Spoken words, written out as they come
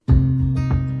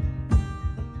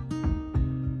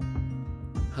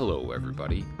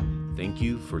everybody. Thank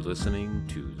you for listening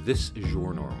to This Is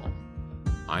Your Normal.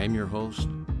 I am your host,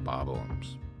 Bob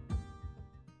Ohms.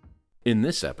 In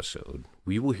this episode,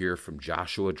 we will hear from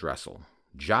Joshua Dressel.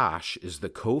 Josh is the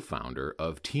co-founder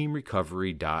of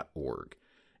TeamRecovery.org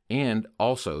and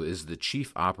also is the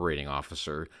Chief Operating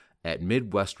Officer at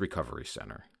Midwest Recovery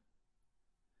Center.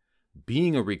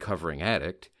 Being a recovering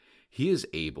addict, he is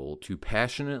able to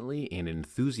passionately and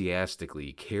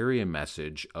enthusiastically carry a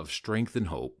message of strength and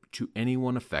hope to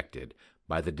anyone affected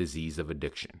by the disease of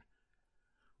addiction.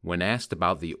 When asked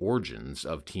about the origins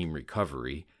of Team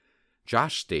Recovery,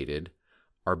 Josh stated,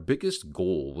 "Our biggest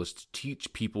goal was to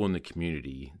teach people in the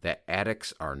community that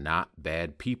addicts are not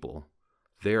bad people.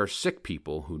 They are sick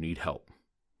people who need help.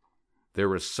 There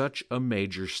was such a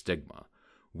major stigma.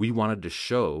 We wanted to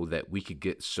show that we could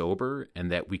get sober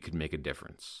and that we could make a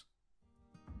difference."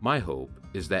 My hope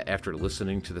is that after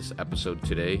listening to this episode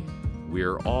today, we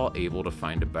are all able to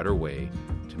find a better way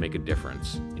to make a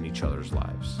difference in each other's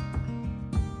lives.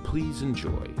 Please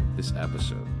enjoy this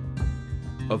episode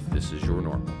of This Is Your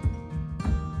Normal.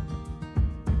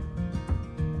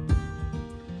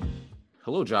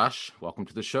 Hello, Josh. Welcome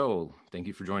to the show. Thank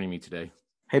you for joining me today.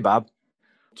 Hey, Bob.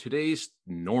 Today's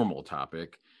normal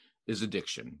topic is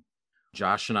addiction.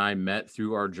 Josh and I met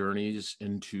through our journeys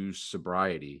into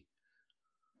sobriety.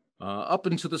 Up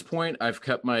until this point, I've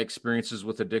kept my experiences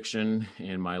with addiction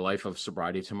and my life of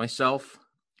sobriety to myself.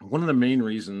 One of the main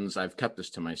reasons I've kept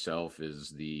this to myself is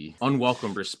the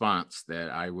unwelcome response that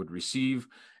I would receive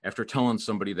after telling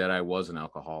somebody that I was an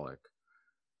alcoholic.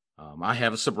 I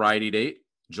have a sobriety date,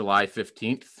 July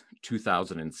 15th,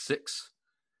 2006.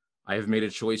 I have made a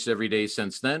choice every day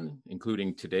since then,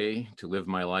 including today, to live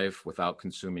my life without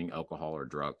consuming alcohol or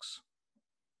drugs.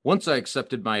 Once I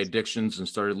accepted my addictions and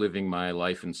started living my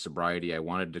life in sobriety, I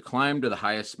wanted to climb to the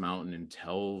highest mountain and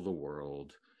tell the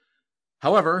world.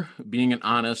 However, being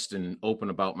honest and open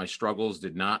about my struggles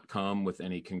did not come with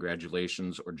any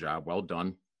congratulations or job well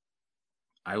done.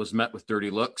 I was met with dirty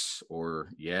looks,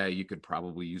 or yeah, you could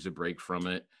probably use a break from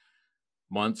it.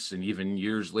 Months and even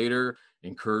years later,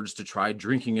 encouraged to try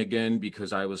drinking again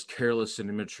because I was careless and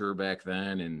immature back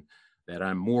then, and that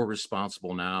I'm more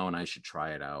responsible now and I should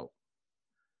try it out.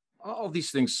 All these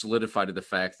things solidified to the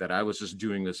fact that I was just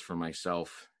doing this for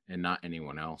myself and not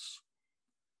anyone else.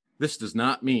 This does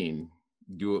not mean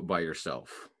do it by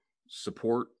yourself.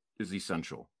 Support is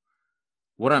essential.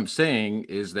 What I'm saying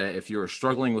is that if you're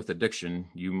struggling with addiction,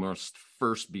 you must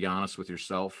first be honest with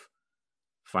yourself,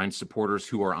 find supporters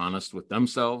who are honest with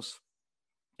themselves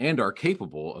and are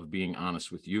capable of being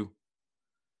honest with you.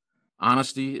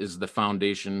 Honesty is the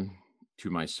foundation to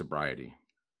my sobriety.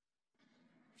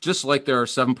 Just like there are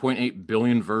 7.8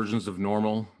 billion versions of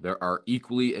normal, there are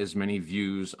equally as many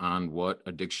views on what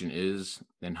addiction is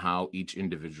and how each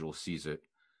individual sees it.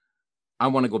 I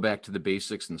want to go back to the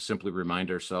basics and simply remind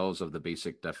ourselves of the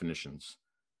basic definitions.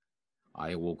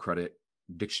 I will credit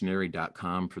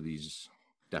dictionary.com for these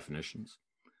definitions.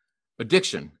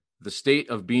 Addiction, the state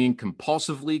of being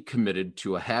compulsively committed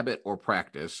to a habit or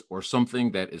practice or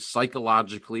something that is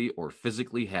psychologically or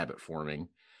physically habit-forming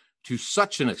to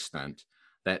such an extent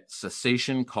that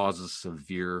cessation causes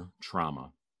severe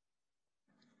trauma.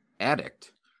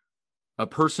 Addict, a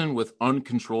person with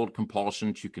uncontrolled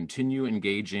compulsion to continue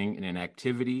engaging in an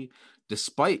activity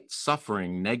despite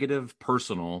suffering negative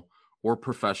personal or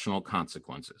professional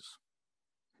consequences.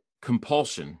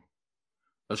 Compulsion,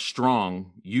 a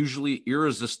strong, usually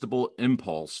irresistible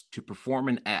impulse to perform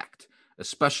an act,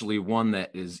 especially one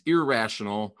that is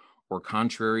irrational or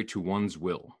contrary to one's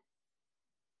will.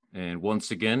 And once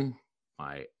again,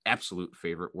 my absolute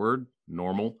favorite word,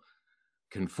 normal,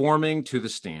 conforming to the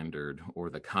standard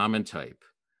or the common type,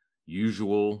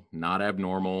 usual, not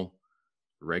abnormal,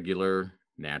 regular,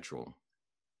 natural.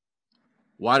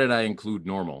 Why did I include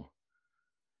normal?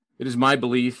 It is my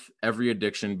belief every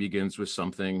addiction begins with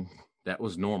something that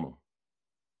was normal.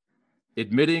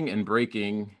 Admitting and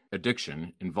breaking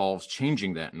addiction involves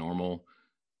changing that normal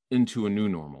into a new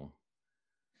normal.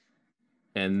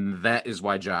 And that is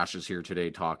why Josh is here today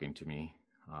talking to me.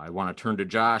 I want to turn to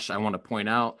Josh. I want to point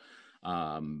out,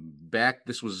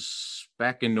 this was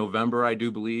back in November, I do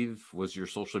believe, was your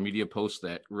social media post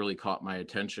that really caught my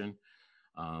attention.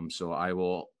 So I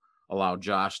will allow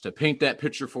Josh to paint that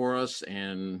picture for us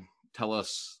and tell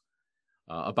us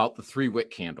about the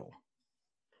 3-wick candle.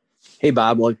 Hey,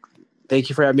 Bob. Well, thank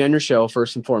you for having me on your show,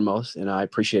 first and foremost, and I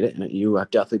appreciate it. And you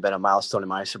have definitely been a milestone in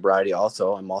my sobriety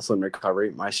also. I'm also in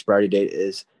recovery. My sobriety date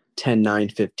is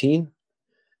 10/9/15.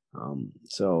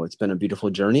 So it's been a beautiful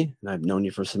journey, and I've known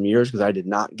you for some years because I did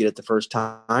not get it the first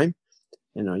time.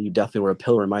 You definitely were a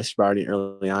pillar in my sobriety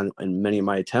early on in many of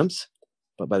my attempts.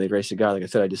 but by the grace of God, like I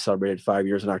said, I just celebrated 5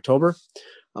 years in October.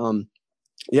 The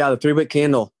 3-wick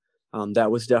candle,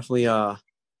 that was definitely a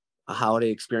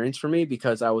holiday experience for me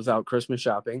because I was out Christmas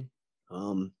shopping,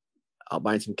 out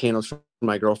buying some candles for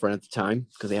my girlfriend at the time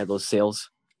because they had those sales,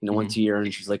 once a year.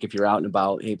 And she's like, if you're out and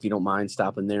about, hey, if you don't mind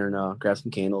stopping there and grab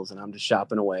some candles. And I'm just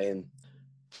shopping away and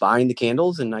buying the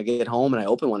candles. And I get home and I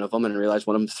open one of them and realize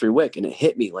one of them is 3-wick, and it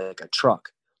hit me like a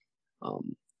truck.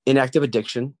 Inactive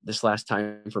addiction this last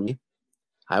time for me.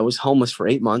 I was homeless for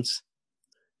 8 months,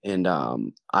 and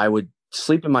I would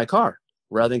sleep in my car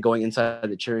rather than going inside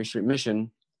the Cherry Street Mission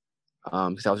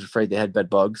because I was afraid they had bed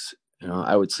bugs.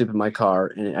 I would sleep in my car,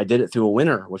 and I did it through a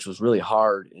winter, which was really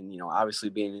hard. And, obviously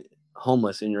being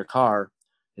homeless in your car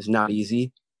is not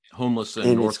easy. Homeless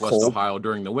in Northwest Ohio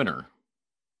during the winter.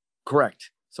 Correct.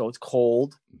 So it's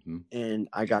cold. And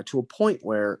I got to a point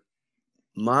where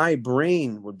my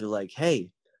brain would be like, hey,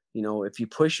 if you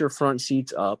push your front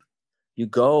seats up, you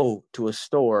go to a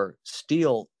store,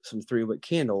 steal some 3-wick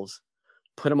candles,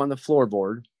 put them on the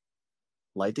floorboard,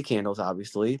 light the candles,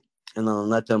 obviously, and then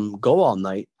let them go all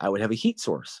night, I would have a heat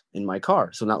source in my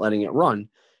car. So not letting it run,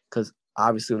 because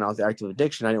obviously when I was active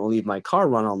addiction, I didn't leave my car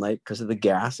run all night because of the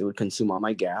gas. It would consume all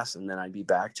my gas. And then I'd be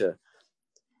back to,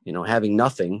 having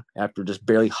nothing after just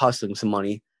barely hustling some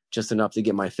money, just enough to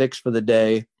get my fix for the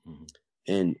day.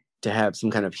 And to have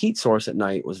some kind of heat source at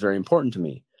night was very important to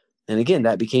me. And again,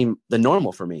 that became the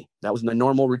normal for me. That was the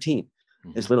normal routine.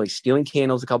 It's literally stealing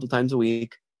candles a couple times a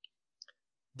week,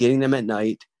 getting them at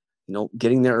night,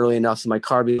 getting there early enough so my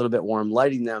car be a little bit warm,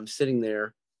 lighting them, sitting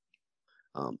there,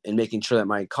 and making sure that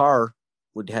my car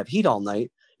would have heat all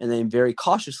night, and then very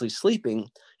cautiously sleeping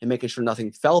and making sure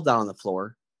nothing fell down on the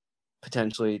floor,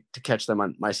 potentially to catch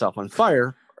myself on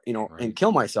fire, and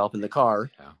kill myself in the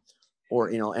car. Or,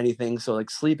 anything. So like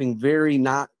sleeping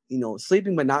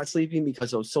sleeping, but not sleeping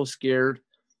because I was so scared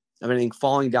of anything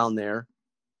falling down there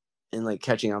and like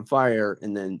catching on fire.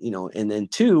 And then, and then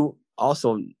 2,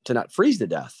 also to not freeze to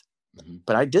death.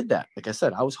 But I did that. Like I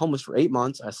said, I was homeless for 8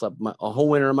 months. I slept a whole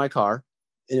winter in my car,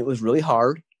 and it was really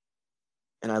hard.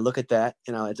 And I look at that,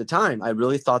 and at the time, I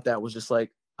really thought that was just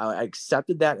like, I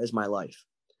accepted that as my life.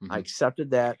 I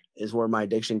accepted that is where my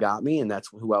addiction got me, and that's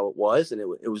who I was, and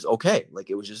it was okay.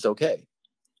 Like, it was just okay.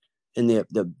 And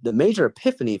the major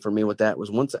epiphany for me with that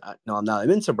was once I'm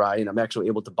in sobriety and I'm actually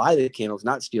able to buy the candles,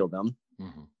 not steal them,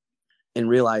 and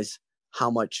realize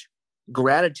how much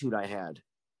gratitude I had,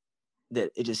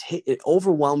 that it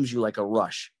overwhelms you like a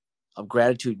rush of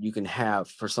gratitude you can have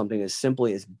for something as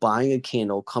simply as buying a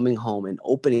candle, coming home and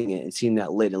opening it and seeing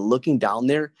that lid and looking down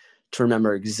there to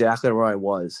remember exactly where I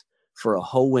was for a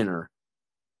whole winter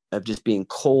of just being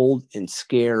cold and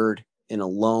scared and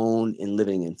alone and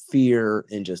living in fear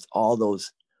and just all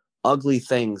those ugly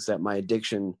things that my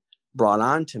addiction brought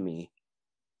on to me.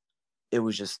 It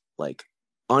was just like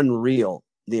unreal,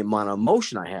 the amount of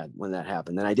emotion I had when that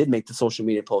happened. And I did make the social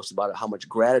media post about it, how much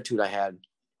gratitude I had,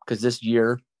 because this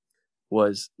year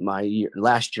was my year.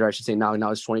 Last year, I should say, now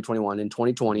it's 2021. In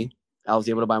 2020, I was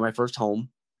able to buy my first home,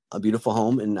 a beautiful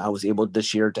home. And I was able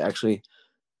this year to actually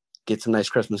get some nice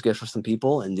Christmas gifts for some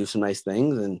people and do some nice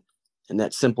things. And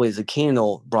that simply as a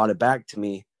candle brought it back to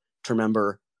me to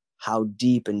remember how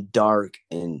deep and dark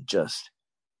and just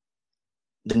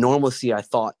the normalcy I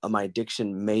thought of my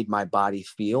addiction made my body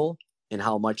feel, and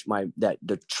how much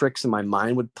the tricks in my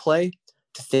mind would play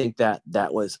to think that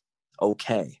was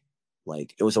okay.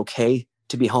 Like, it was okay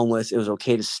to be homeless. It was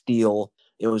okay to steal.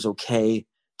 It was okay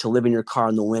to live in your car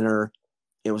in the winter.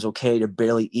 It was okay to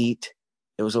barely eat.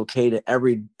 It was okay to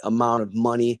every amount of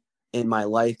money in my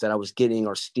life that I was getting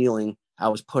or stealing, I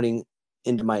was putting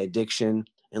into my addiction.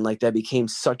 And like, that became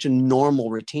such a normal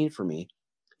routine for me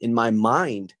in my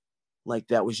mind. Like,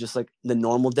 that was just like the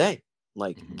normal day,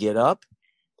 like get up,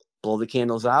 blow the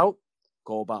candles out,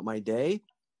 go about my day,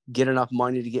 get enough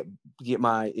money to get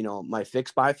my, my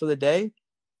fix by for the day,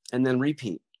 and then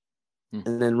repeat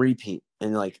and then repeat.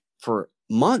 And like for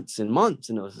months and months.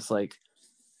 And it was just like,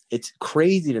 it's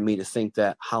crazy to me to think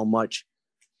that how much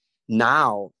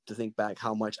I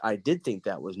did think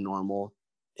that was normal,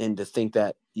 and to think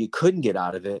that you couldn't get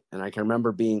out of it. And I can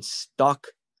remember being stuck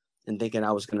and thinking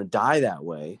I was going to die that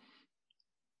way.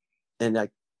 And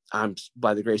I'm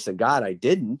by the grace of God, I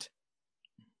didn't.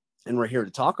 And we're here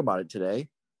to talk about it today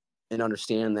and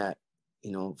understand that,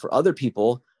 for other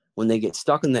people, when they get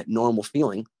stuck in that normal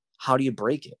feeling, how do you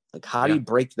break it? Like, how do you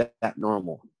break that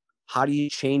normal? How do you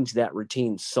change that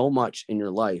routine so much in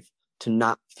your life to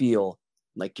not feel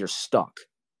like you're stuck?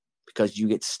 Because you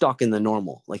get stuck in the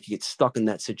normal, like you get stuck in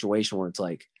that situation where it's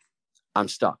like, I'm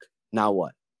stuck. Now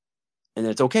what? And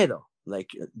it's okay though.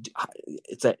 Like,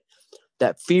 it's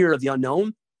that fear of the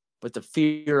unknown but the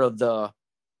fear of the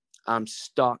I'm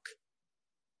stuck.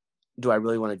 Do I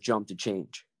really want to jump to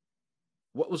change?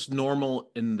 What was normal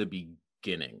in the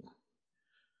beginning?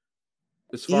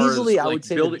 As far Easily, as I would like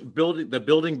say building the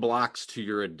building blocks to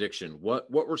your addiction,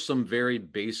 what were some very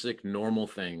basic normal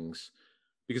things?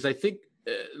 Because I think,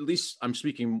 at least I'm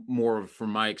speaking more from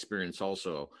my experience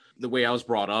also, the way I was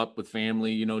brought up with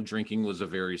family, drinking was a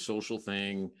very social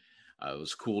thing. It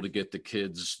was cool to get the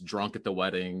kids drunk at the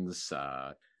weddings.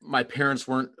 My parents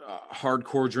weren't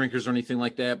hardcore drinkers or anything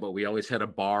like that, but we always had a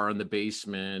bar in the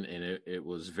basement, and it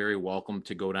was very welcome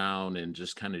to go down and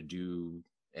just kind of do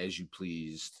as you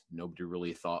pleased. Nobody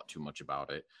really thought too much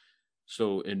about it.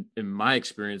 So in my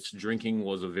experience, drinking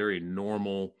was a very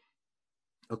normal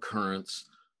occurrence.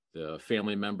 The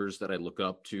family members that I look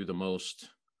up to the most,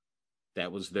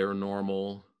 that was their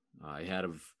normal. I had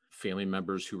of family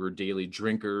members who were daily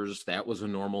drinkers. That was a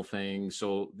normal thing.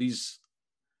 So these,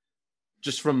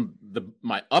 just from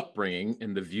my upbringing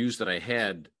and the views that I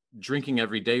had, drinking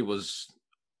every day was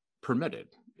permitted.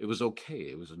 It was okay.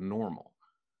 It was normal.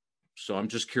 So I'm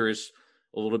just curious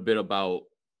a little bit about,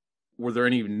 were there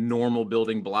any normal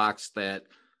building blocks that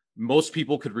most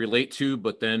people could relate to,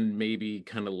 but then maybe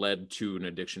kind of led to an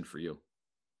addiction for you?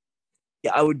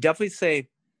 Yeah, I would definitely say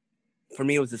for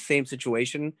me, it was the same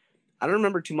situation. I don't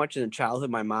remember too much in the childhood.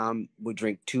 My mom would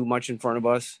drink too much in front of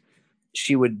us.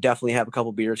 She would definitely have a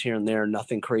couple beers here and there,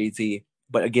 nothing crazy.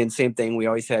 But again, same thing. We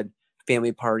always had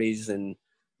family parties, and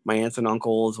my aunts and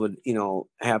uncles would,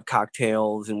 have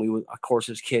cocktails, and we would, of course,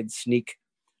 as kids, sneak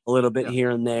a little bit Yeah. here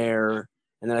and there.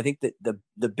 And then I think that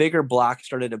the bigger block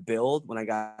started to build when I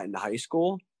got into high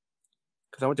school,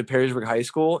 because I went to Perrysburg High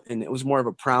School, and it was more of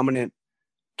a prominent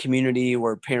community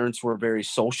where parents were very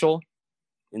social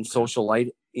and social light,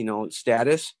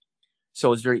 status. So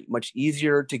it was very much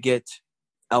easier to get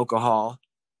alcohol.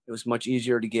 It was much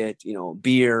easier to get,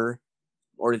 beer,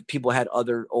 or people had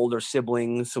other older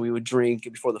siblings. So we would drink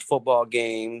before the football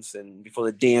games and before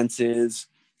the dances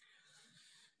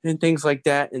and things like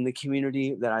that. In the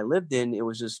community that I lived in, it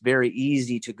was just very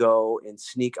easy to go and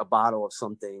sneak a bottle of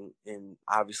something and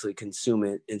obviously consume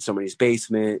it in somebody's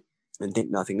basement and think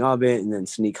nothing of it, and then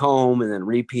sneak home and then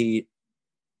repeat.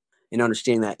 And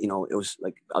understand that, it was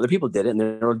like other people did it and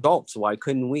they're adults. So why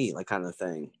couldn't we, like, kind of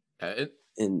thing?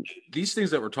 And these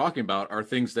things that we're talking about are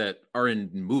things that are in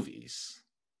movies,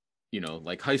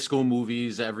 like high school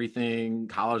movies, everything,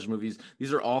 college movies.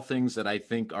 These are all things that I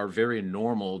think are very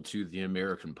normal to the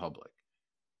American public.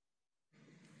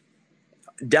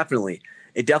 Definitely.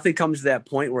 It definitely comes to that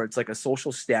point where it's like a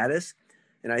social status.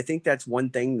 And I think that's one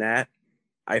thing that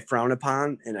I frown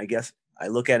upon. And I guess I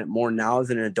look at it more now as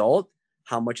an adult,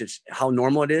 how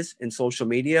normal it is in social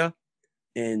media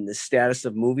and the status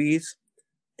of movies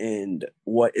and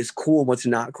what is cool, what's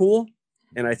not cool.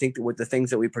 And I think that with the things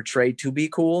that we portray to be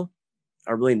cool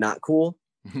are really not cool,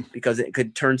 because it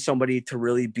could turn somebody to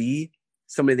really be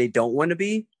somebody they don't want to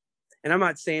be. And I'm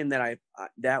not saying that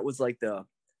that was like the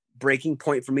breaking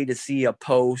point for me to see a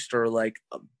post or like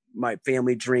my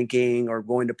family drinking or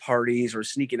going to parties or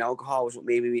sneaking alcohol was what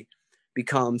made me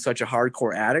become such a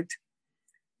hardcore addict.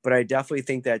 But I definitely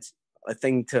think that's a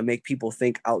thing to make people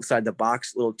think outside the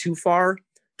box a little too far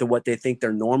to what they think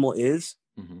their normal is,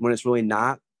 when it's really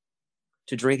not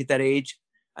to drink at that age.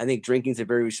 I think drinking is a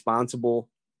very responsible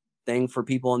thing for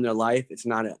people in their life. It's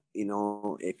not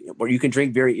where you can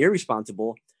drink very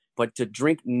irresponsible, but to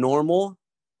drink normal,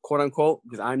 quote unquote,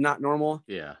 because I'm not normal.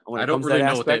 Yeah. I don't really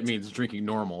know what that means, drinking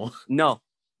normal. No,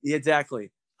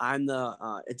 exactly. I'm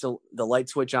the light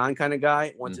switch on kind of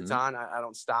guy. Once it's on, I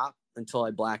don't stop until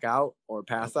I black out or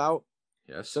pass out.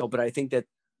 Yes. So, but I think that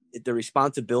the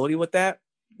responsibility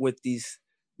with these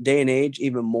day and age,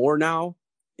 even more now,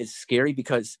 is scary,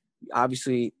 because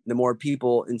obviously the more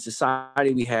people in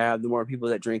society we have, the more people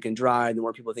that drink and drive, the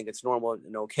more people think it's normal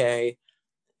and okay.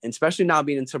 And especially now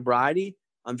being in sobriety,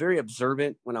 I'm very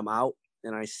observant when I'm out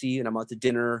and and I'm out to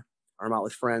dinner or I'm out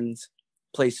with friends,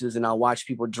 places, and I'll watch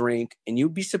people drink. And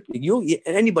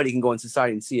anybody can go in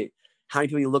society and see it. How many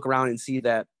people you look around and see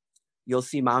that you'll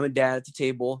see mom and dad at the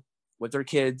table with their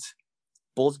kids,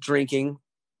 both drinking,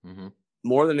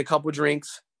 more than a couple of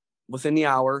drinks within the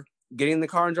hour, getting in the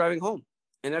car and driving home.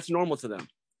 And that's normal to them.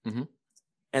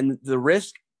 And the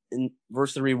risk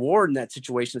versus the reward in that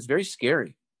situation is very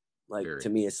scary. Like, to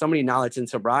me, as somebody now that's in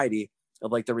sobriety,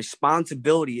 of like the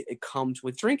responsibility it comes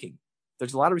with drinking.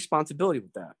 There's a lot of responsibility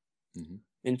with that.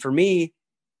 And for me,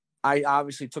 I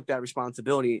obviously took that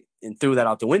responsibility and threw that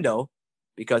out the window,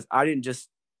 because I didn't just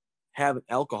have an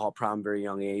alcohol problem very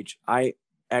young age. I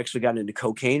actually got into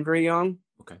cocaine very young.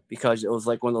 Okay. Because it was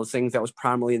like one of those things that was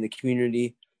primarily in the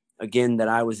community, again, that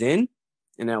I was in.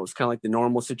 And that was kind of like the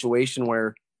normal situation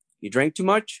where you drank too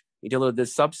much, you did a little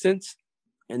this substance,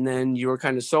 and then you were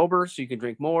kind of sober, so you could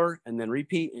drink more and then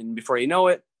repeat. And before you know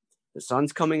it, the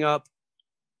sun's coming up,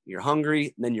 you're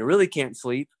hungry, and then you really can't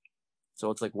sleep.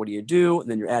 So it's like, what do you do? And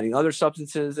then you're adding other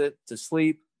substances to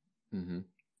sleep. Mm-hmm.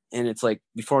 And it's like,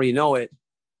 before you know it,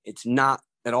 it's not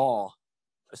at all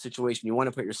a situation you want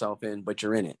to put yourself in, but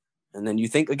you're in it. And then you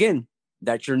think, again,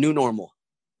 that's your new normal.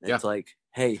 And It's like,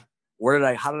 hey,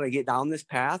 how did I get down this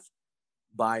path?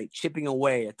 By chipping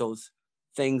away at those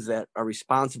things that are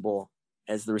responsible,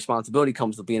 as the responsibility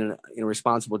comes to being a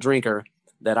responsible drinker,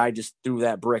 that I just threw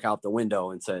that brick out the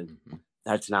window and said,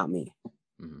 that's not me.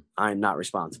 I'm not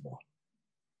responsible.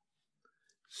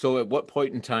 So at what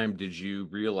point in time did you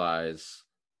realize,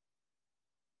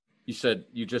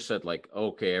 you just said like,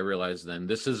 okay, I realize then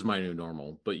this is my new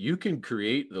normal, but you can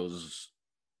create those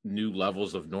new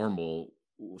levels of normal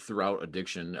throughout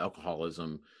addiction,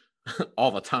 alcoholism,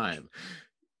 all the time.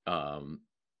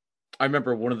 I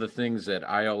remember one of the things that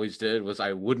I always did was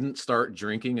I wouldn't start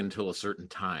drinking until a certain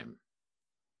time.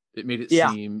 It made it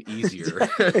seem easier.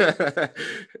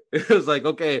 It was like,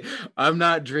 okay, I'm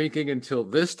not drinking until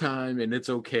this time, and it's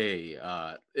okay.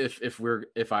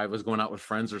 If I was going out with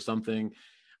friends or something,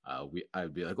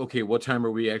 I'd be like, okay, what time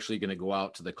are we actually going to go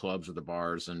out to the clubs or the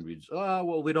bars? And we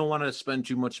don't want to spend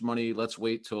too much money. Let's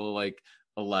wait till like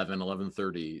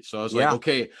 11:30. So I was like,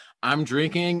 okay, I'm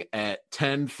drinking at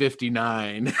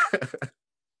 10:59.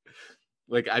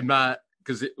 Like, I'm not,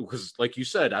 because like you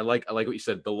said, I like what you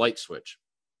said, the light switch.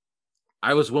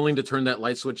 I was willing to turn that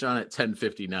light switch on at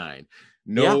 10:59,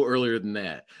 earlier than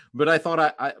that. But I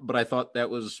thought that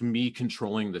was me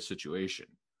controlling the situation.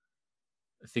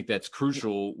 I think that's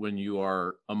crucial when you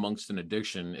are amongst an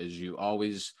addiction, is you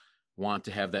always want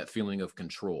to have that feeling of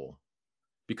control,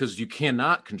 because you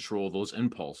cannot control those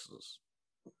impulses,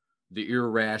 the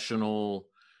irrational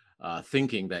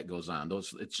thinking that goes on.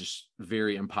 It's just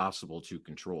very impossible to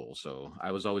control. So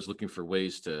I was always looking for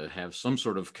ways to have some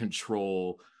sort of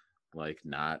control, like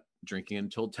not drinking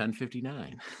until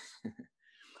 10:59.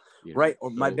 Right. Or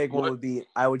my big one would be,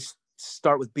 I would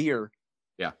start with beer.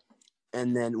 Yeah.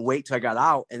 And then wait till I got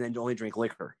out and then only drink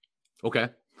liquor. Okay.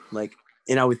 Like,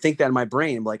 and I would think that in my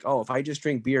brain, like, oh, if I just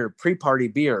drink beer, pre-party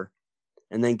beer,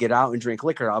 and then get out and drink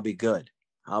liquor, I'll be good.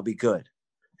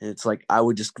 And it's like,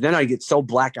 then I get so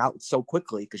black out so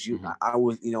quickly, because I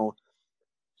was,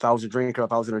 if I was a drinker,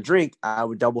 if I was going to drink, I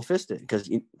would double fist it, because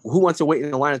who wants to wait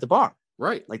in the line at the bar?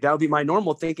 Right. Like, that would be my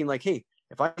normal thinking. Like, hey,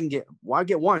 if I can get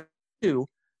one, two,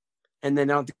 and then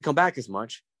I don't have to come back as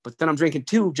much, but then I'm drinking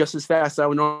two just as fast as I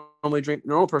would normally drink. A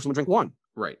normal person would drink one.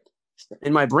 Right.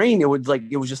 In my brain, it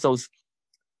was just those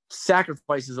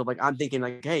sacrifices of like, I'm thinking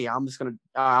like, hey, I'm just going to,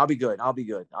 I'll be good.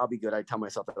 I tell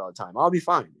myself that all the time. I'll be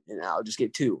fine. And I'll just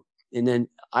get two. And then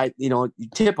you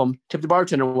tip the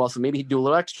bartender well, so maybe he'd do a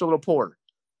little pour.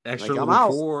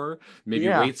 Pour, maybe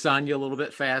waits on you a little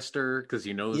bit faster because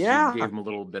he knows you gave him a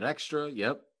little bit extra.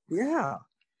 Yep. Yeah.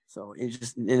 So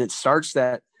it starts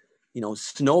that,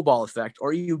 snowball effect,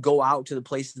 or you go out to the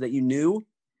places that you knew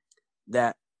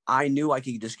that I knew I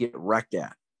could just get wrecked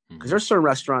at. Because there's certain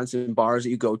restaurants and bars that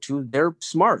you go to, they're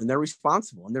smart and they're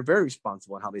responsible, and they're very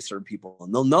responsible in how they serve people.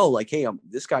 And they'll know like, hey,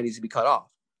 this guy needs to be cut off.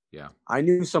 Yeah. I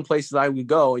knew some places I would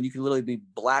go and you could literally be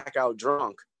blackout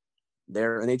drunk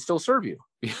there and they'd still serve you.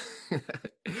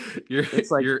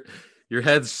 It's like your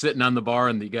head's sitting on the bar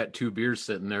and you got two beers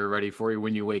sitting there ready for you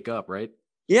when you wake up, right?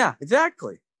 Yeah,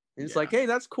 exactly. And it's like, hey,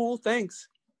 that's cool. Thanks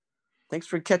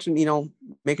for catching,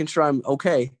 making sure I'm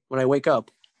okay when I wake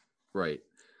up. Right.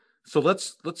 So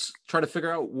let's try to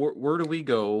figure out where do we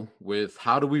go with,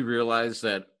 how do we realize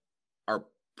that our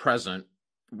present,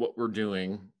 what we're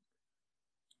doing,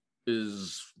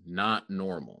 is not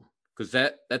normal? Because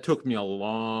that took me a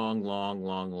long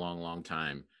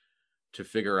time to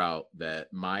figure out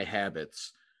that my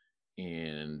habits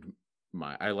and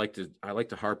I like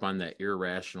to harp on that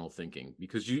irrational thinking,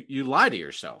 because you lie to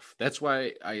yourself. That's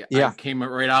why I came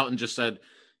right out and just said,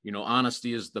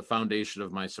 honesty is the foundation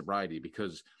of my sobriety,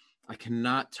 because I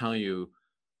cannot tell you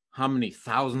how many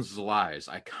thousands of lies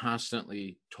I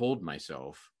constantly told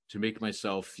myself to make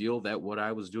myself feel that what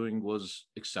I was doing was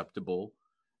acceptable.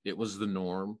 It was the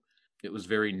norm. It was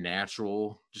very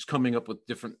natural, just coming up with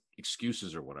different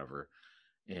excuses or whatever.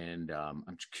 And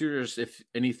I'm curious if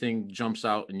anything jumps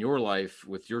out in your life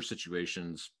with your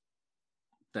situations,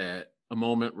 that a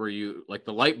moment where you, like,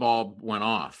 the light bulb went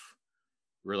off.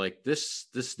 We're like, this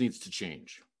needs to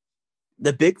change.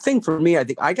 The big thing for me, I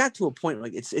think I got to a point,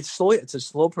 like it's a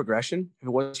slow progression. It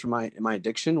was for my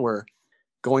addiction, where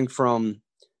going from,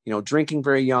 drinking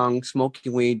very young,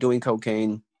 smoking weed, doing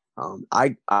cocaine,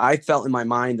 I felt in my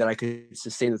mind that I could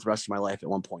sustain this the rest of my life at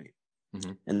one point.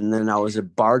 Mm-hmm. And then I was a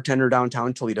bartender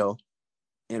downtown Toledo,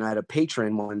 and I had a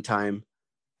patron one time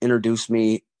introduce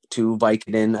me to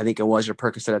Vicodin. I think it was, or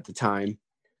Percocet at the time.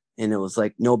 And it was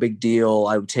like no big deal.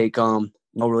 I would take no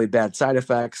really bad side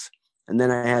effects. And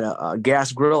then I had a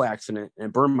gas grill accident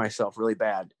and burned myself really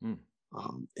bad.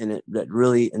 And that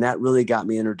really got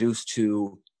me introduced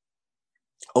to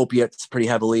opiates pretty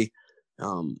heavily.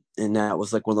 And that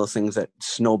was like one of those things that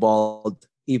snowballed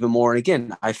even more. And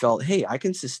again, I felt, hey, I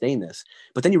can sustain this.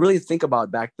 But then you really think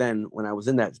about back then when I was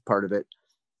in that part of it,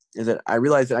 is that I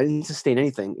realized that I didn't sustain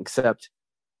anything except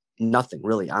nothing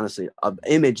really, honestly. An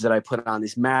image that I put on,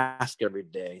 this mask every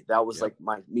day, that was like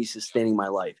me sustaining my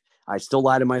life. I still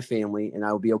lie to my family and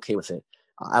I would be okay with it.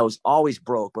 I was always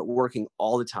broke, but working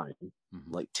all the time,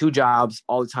 like 2 jobs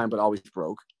all the time, but always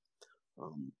broke.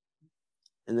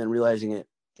 And then realizing it,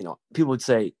 people would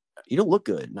say, you don't look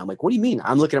good. And I'm like, what do you mean?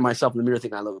 I'm looking at myself in the mirror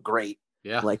thinking I look great.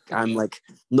 Yeah. Like I'm like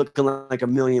looking like $1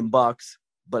 million,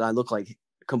 but I look like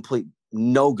complete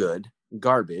no good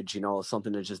garbage,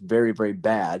 something that's just very, very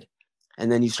bad.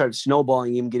 And then you start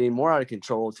snowballing, even getting more out of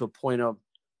control to a point of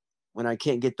when I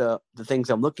can't get the things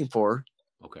I'm looking for,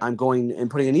 I'm going and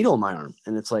putting a needle in my arm.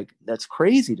 And it's like, that's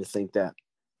crazy to think that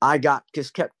I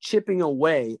just kept chipping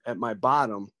away at my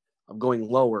bottom of going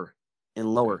lower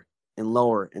and lower and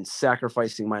lower and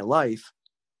sacrificing my life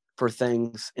for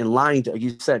things and lying to, like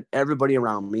you said, everybody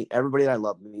around me, everybody that I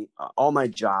love me, all my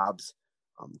jobs,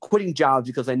 quitting jobs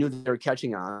because I knew that they were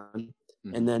catching on.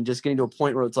 And then just getting to a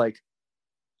point where it's like,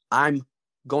 I'm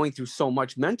going through so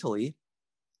much mentally.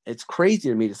 It's crazy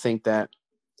to me to think that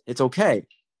it's okay.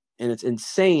 And it's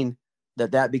insane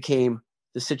that became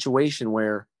the situation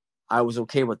where I was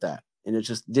okay with that. And it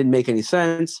just didn't make any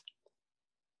sense.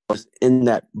 I was in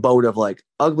that boat of like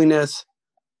ugliness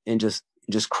and just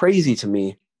crazy to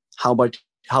me how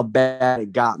bad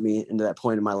it got me into that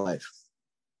point in my life.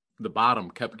 The bottom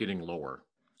kept getting lower.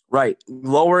 Right.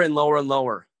 Lower and lower and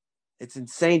lower. It's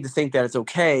insane to think that it's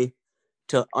okay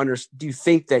to understand. Do you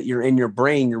think that you're in your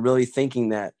brain, you're really thinking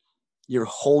that you're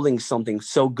holding something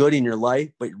so good in your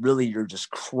life, but really you're just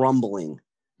crumbling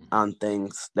on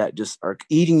things that just are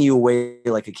eating you away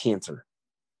like a cancer.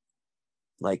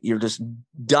 Like you're just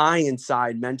dying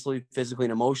inside mentally, physically,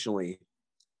 and emotionally,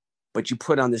 but you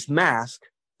put on this mask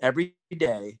every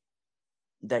day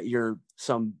that you're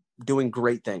doing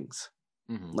great things.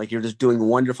 Like you're just doing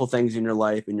wonderful things in your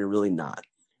life and you're really not.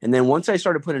 And then once I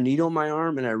started putting a needle in my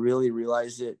arm and I really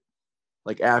realized it,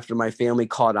 like after my family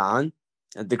caught on,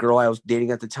 and the girl I was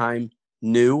dating at the time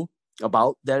knew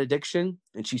about that addiction,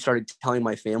 and she started telling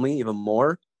my family even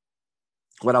more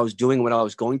what I was doing, what I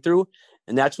was going through.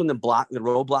 And that's when the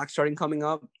roadblocks started coming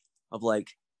up of like,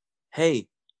 hey,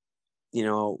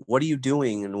 what are you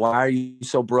doing? And why are you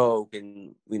so broke?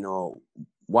 And,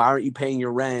 why aren't you paying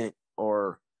your rent?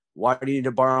 Or why do you need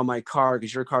to borrow my car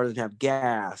because your car doesn't have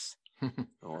gas?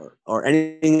 or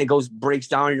anything that breaks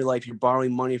down in your life, you're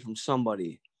borrowing money from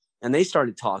somebody. And they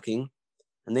started talking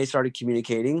and they started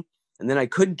communicating. And then I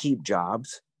couldn't keep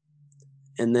jobs.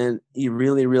 And then you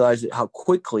really realize how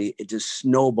quickly it just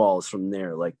snowballs from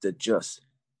there. Like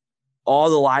all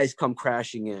the lies come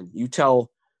crashing in. You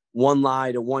tell one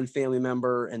lie to one family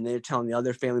member and they're telling the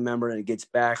other family member, and it gets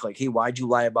back like, hey, why'd you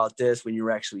lie about this when you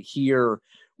were actually here?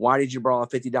 Why did you borrow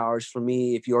 $50 from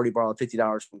me if you already borrowed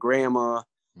 $50 from grandma?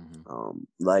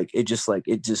 It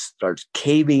just starts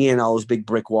caving in all those big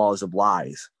brick walls of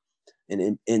lies.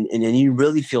 And you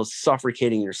really feel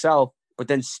suffocating yourself, but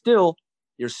then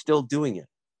you're still doing it.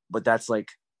 But that's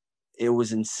like, it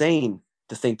was insane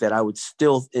to think that I would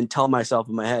still tell myself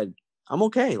in my head, I'm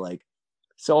okay. Like,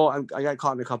 so I got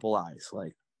caught in a couple lies.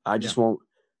 Like, I just won't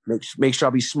make sure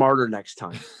I'll be smarter next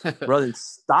time rather than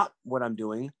stop what I'm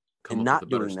doing and not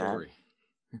doing that.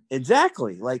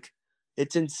 Exactly. Like,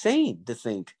 it's insane to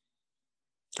think.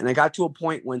 And I got to a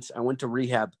point once I went to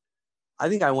rehab. I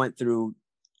think I went through,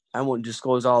 I won't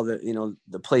disclose all the,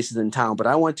 the places in town, but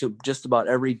I went to just about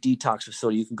every detox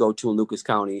facility you can go to in Lucas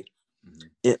County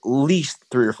at least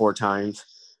 3 or 4 times.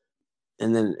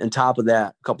 And then on top of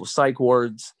that, a couple of psych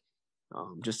wards,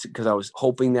 just because I was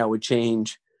hoping that would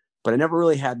change. But I never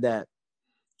really had that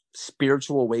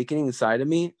spiritual awakening inside of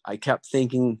me. I kept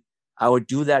thinking I would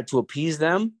do that to appease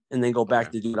them and then go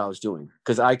back to do what I was doing.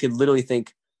 Because I could literally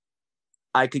think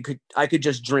I could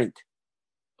just drink,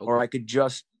 or I could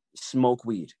just smoke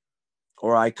weed,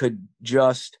 or I could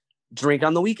just drink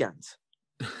on the weekends.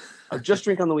 I'll just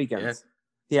drink on the weekends.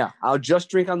 Yeah, I'll just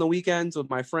drink on the weekends with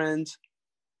my friends,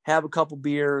 have a couple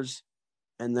beers,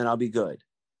 and then I'll be good.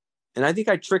 And I think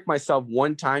I tricked myself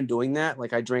one time doing that.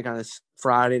 Like I drank on a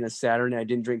Friday and a Saturday. I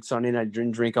didn't drink Sunday and I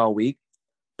didn't drink all week.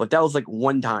 But that was like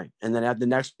one time. And then at the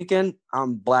next weekend,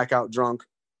 I'm blackout drunk,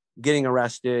 getting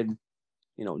arrested,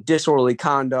 disorderly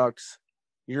conducts,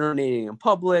 urinating in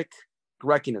public,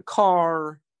 wrecking a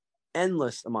car,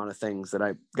 endless amount of things that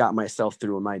I got myself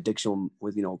through in my addiction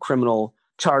with, criminal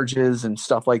charges and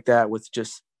stuff like that, with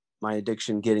just my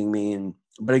addiction getting me.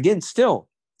 But again, still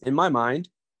in my mind,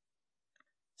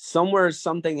 somewhere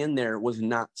something in there was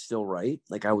not still right.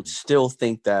 Like I would still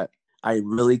think that I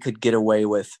really could get away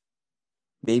with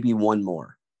maybe one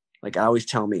more. Like I always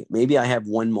tell me, maybe I have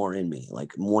one more in me,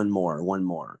 like one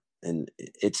more. And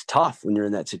it's tough when you're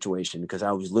in that situation, because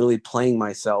I was literally playing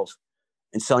myself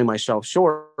and selling myself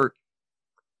short,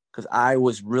 because I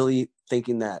was really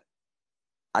thinking that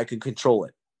I could control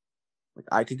it. Like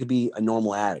I could be a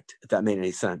normal addict, if that made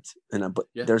any sense. But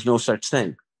there's no such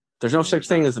thing. There's no such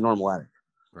thing as a normal addict.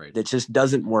 Right. That just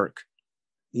doesn't work.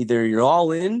 Either you're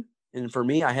all in, and for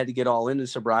me, I had to get all into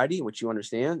sobriety, which you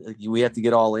understand. Like we have to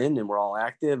get all in, and we're all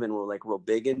active, and we're like real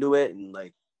big into it, and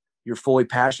like you're fully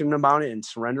passionate about it and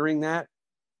surrendering that,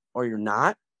 or you're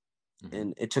not. Mm-hmm.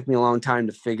 And it took me a long time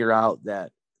to figure out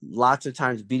that. Lots of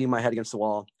times beating my head against the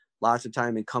wall, lots of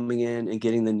time and coming in and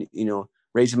getting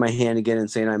raising my hand again and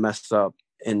saying I messed up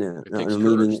in a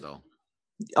meeting.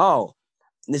 Oh,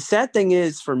 and the sad thing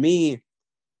is for me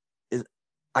is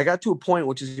I got to a point,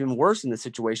 which is even worse in the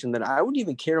situation, that I wouldn't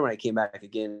even care when I came back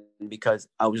again, because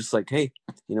I was just like, hey,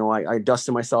 I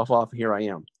dusted myself off. Here I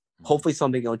am. Mm-hmm. Hopefully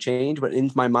something will change. But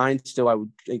in my mind still, I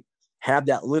would have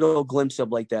that little glimpse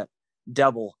of like that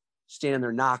devil standing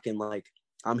there knocking, like,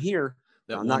 I'm here.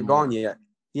 I'm not gone yet.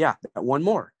 Yeah, that one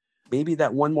more. Maybe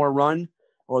that one more run,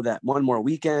 or that one more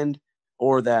weekend,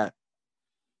 or that,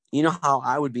 how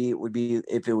I would be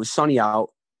if it was sunny out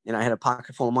and I had a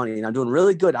pocket full of money and I'm doing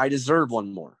really good. I deserve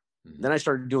one more. Mm-hmm. Then I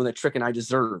started doing the trick, and I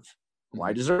deserve. Well,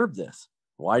 I deserve this.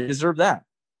 Well, I deserve that.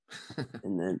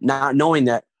 And then not knowing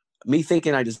that me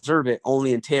thinking I deserve it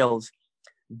only entails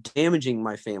damaging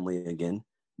my family again,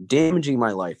 damaging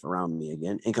my life around me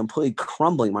again, and completely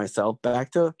crumbling myself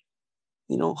back to,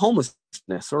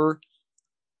 homelessness, or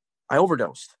I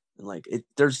overdosed. And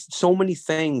there's so many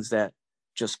things that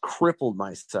just crippled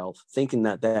myself, thinking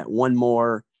that one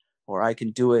more, or I can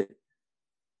do it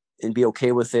and be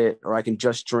okay with it, or I can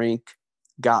just drink,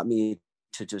 got me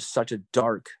to just such a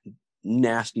dark,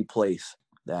 nasty place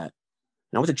that.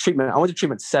 And I went to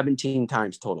treatment 17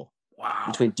 times total. Wow.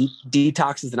 Between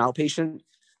detoxes and outpatient.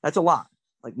 That's a lot.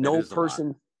 Like no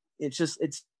person,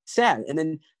 it's sad. And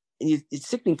then the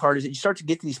sickening part is that you start to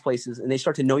get to these places and they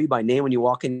start to know you by name when you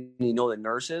walk in and you know the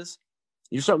nurses.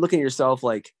 You start looking at yourself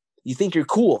like you think you're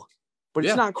cool, but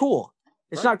it's not cool.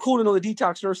 It's not cool to know the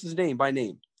detox nurse's name by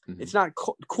name. Mm-hmm. It's not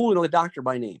cool to know the doctor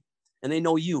by name. And they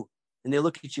know you and they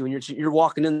look at you and you're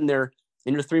walking in there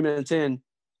and you're 3 minutes in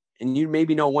and you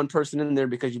maybe know one person in there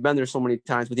because you've been there so many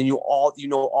times, but then you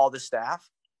know all the staff.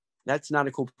 That's not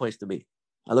a cool place to be.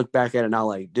 I look back at it now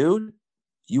like, dude,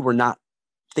 you were not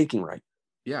thinking right.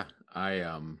 Yeah,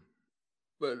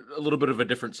 but a little bit of a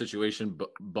different situation,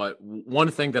 but one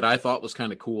thing that I thought was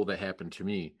kind of cool that happened to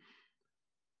me,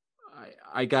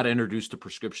 I got introduced to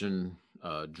prescription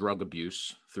drug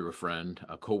abuse through a friend,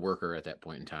 a coworker at that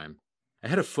point in time. I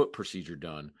had a foot procedure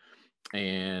done,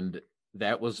 and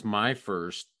that was my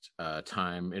first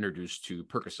time introduced to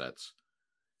Percocets.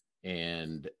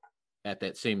 And at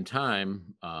that same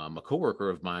time, a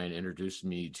coworker of mine introduced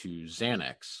me to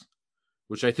Xanax,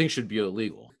 which I think should be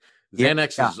illegal.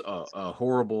 Xanax is a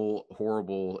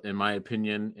horrible, in my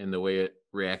opinion, in the way it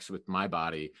reacts with my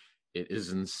body.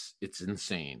 It's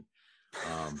insane.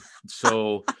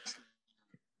 So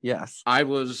yes, I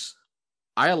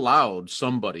allowed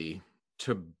somebody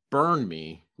to burn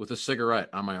me with a cigarette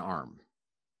on my arm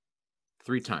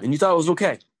 3 times. And you thought it was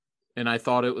okay. And I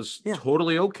thought it was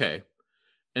totally okay.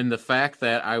 And the fact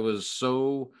that I was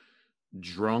so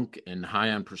drunk and high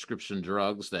on prescription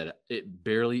drugs that it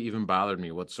barely even bothered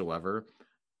me whatsoever.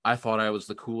 I thought I was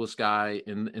the coolest guy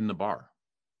in the bar.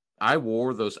 I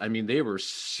wore those. I mean, they were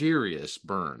serious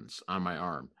burns on my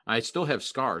arm. I still have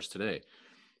scars today.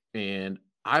 And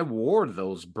I wore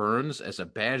those burns as a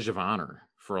badge of honor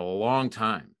for a long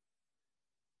time.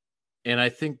 And I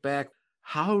think back,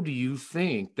 how do you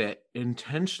think that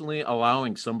intentionally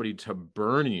allowing somebody to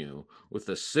burn you with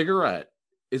a cigarette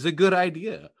is a good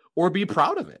idea? Or be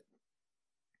proud of it?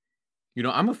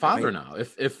 I'm a father now.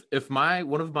 If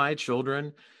one of my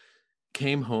children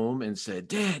came home and said,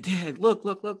 Dad, look,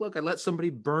 I let somebody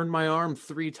burn my arm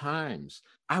 3 times,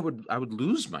 I would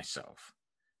lose myself.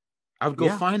 I would go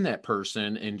find that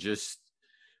person and just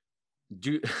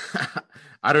do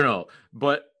I don't know.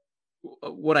 But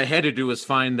what I had to do was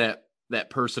find that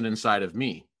person inside of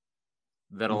me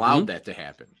that allowed Mm-hmm. that to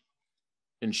happen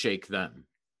and shake them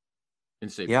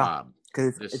and say, Yeah. Bob,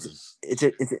 Because this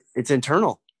it's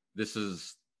internal.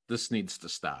 this needs to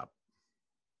stop.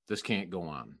 This can't go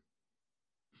on.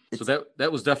 So It's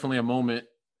that was definitely a moment.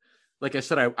 Like I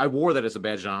said, I wore that as a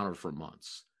badge of honor for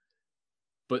months,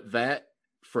 but that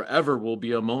forever will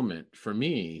be a moment for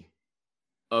me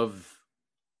of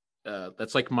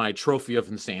that's like my trophy of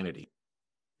insanity.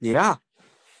 yeah.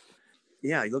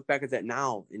 Yeah. You look back at that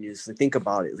now and you just think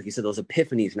about it. Like you said, those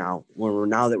epiphanies now,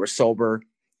 now that we're sober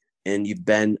and you've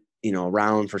been,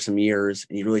 around for some years,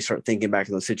 and you really start thinking back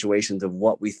to those situations of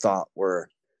what we thought were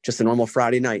just a normal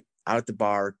Friday night out at the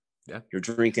bar. Yeah. You're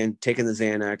drinking, taking the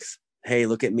Xanax. Hey,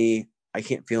 look at me. I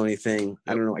can't feel anything. Yep.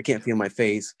 I don't know. I can't feel my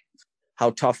face.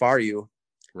 How tough are you?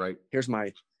 Right. Here's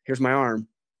my arm.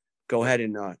 Go ahead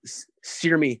and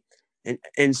sear me. And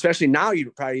especially now, you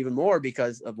probably even more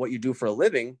because of what you do for a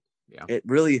living. Yeah. It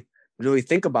really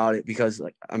think about it, because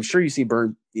like, I'm sure you see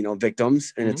burn,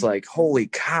 victims, and it's like, holy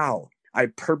cow, I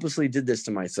purposely did this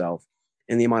to myself,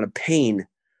 and the amount of pain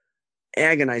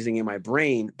agonizing in my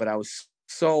brain, but I was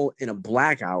so in a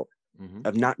blackout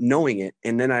of not knowing it.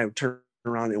 And then I would turn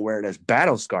around and wear it as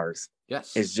battle scars.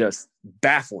 Yes. It's just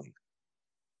baffling.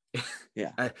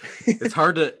 Yeah. It's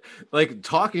hard to, like,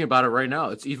 talking about it right now.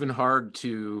 It's even hard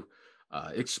to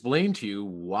explain to you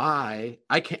why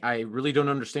I really don't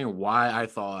understand why I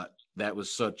thought that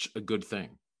was such a good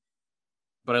thing,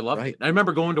 but I loved it. I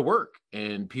remember going to work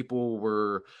and people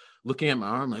were looking at my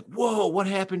arm like, whoa, what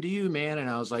happened to you, man? And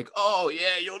I was like, oh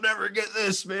yeah, you'll never get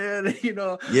this, man.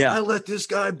 I let this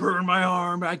guy burn my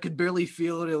arm. I could barely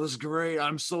feel it. It was great.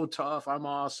 I'm so tough. I'm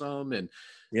awesome. And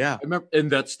yeah, I remember,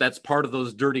 and that's part of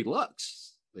those dirty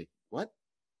looks. Like, what?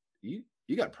 You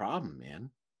got a problem, man.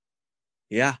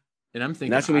 Yeah. And I'm thinking,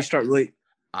 and that's when we start really.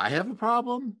 I have a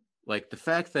problem. Like, the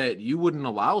fact that you wouldn't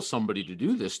allow somebody to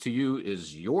do this to you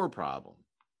is your problem.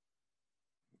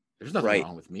 There's nothing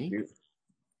wrong with me.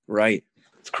 Right.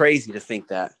 It's crazy to think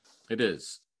that. It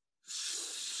is.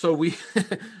 So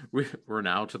we're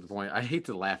now to the point. I hate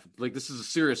to laugh. Like, this is a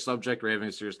serious subject. We're having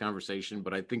a serious conversation,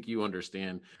 but I think you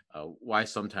understand why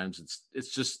sometimes it's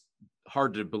just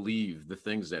hard to believe the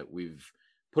things that we've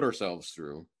put ourselves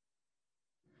through.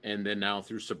 And then now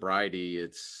through sobriety,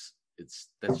 that's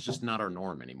just not our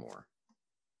norm anymore.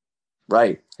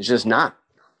 Right. It's just not.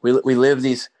 We live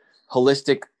these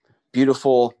holistic,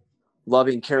 beautiful,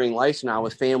 loving, caring lives now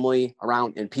with family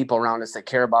around and people around us that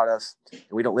care about us. And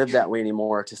we don't live that way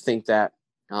anymore. To think that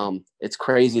it's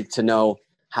crazy to know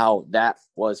how that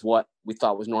was what we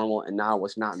thought was normal and now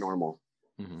was not normal.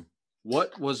 Mm-hmm.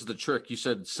 What was the trick? You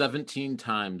said 17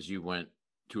 times you went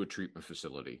to a treatment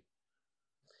facility.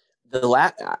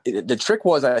 The trick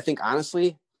was, I think,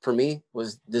 honestly, for me,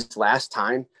 was this last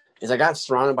time is I got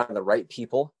surrounded by the right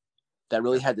people that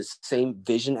really had the same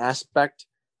vision aspect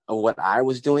of what I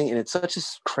was doing. And it's such a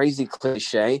crazy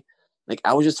cliche. Like,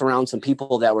 I was just around some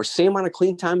people that were same amount of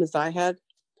clean time as I had.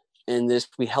 And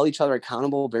we held each other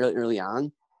accountable very early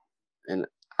on. And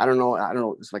I don't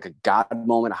know. It's like a God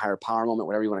moment, a higher power moment,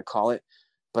 whatever you want to call it.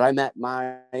 But I met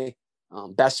my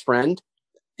best friend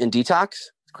in detox.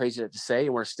 It's crazy to say.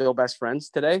 And we're still best friends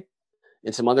today.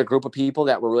 And some other group of people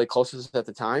that were really close to us at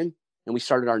the time. And we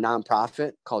started our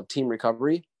nonprofit called Team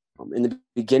Recovery. In the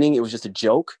beginning, it was just a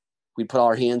joke. We'd put all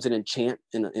our hands in and chant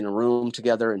in a room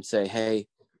together and say, hey,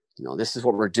 this is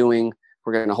what we're doing.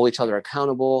 We're going to hold each other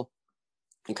accountable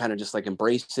and kind of just like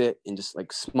embrace it and just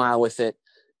like smile with it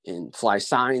and fly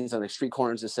signs on the street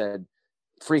corners that said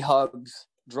free hugs,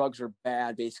 drugs are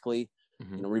bad, basically,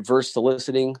 reverse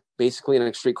soliciting, basically, in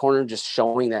a street corner, just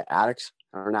showing that addicts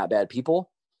are not bad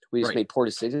people. We just made poor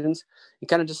decisions and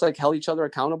kind of just like held each other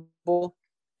accountable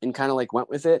and kind of like went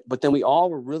with it. But then we all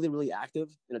were really, really active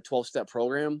in a 12-step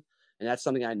program. And that's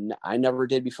something I never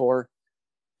did before.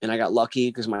 And I got lucky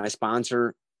because my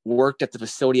sponsor worked at the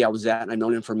facility I was at, and I've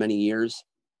known him for many years.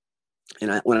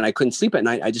 And when I couldn't sleep at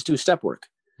night, I just do step work.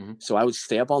 Mm-hmm. So I would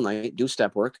stay up all night, do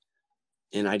step work.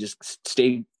 And I just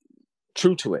stayed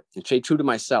true to it and stayed true to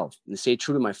myself and stayed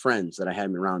true to my friends that I had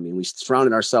around me. And we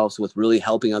surrounded ourselves with really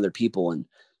helping other people and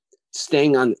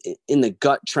staying in the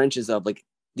gut trenches of like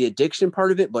the addiction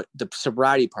part of it, but the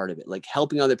sobriety part of it, like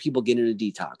helping other people get into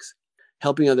detox,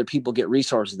 helping other people get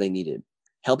resources they needed,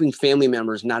 helping family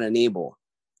members not enable,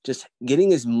 just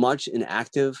getting as much and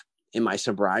active in my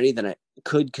sobriety that I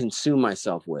could consume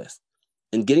myself with,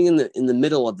 and getting in the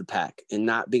middle of the pack and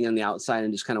not being on the outside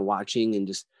and just kind of watching and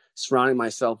just surrounding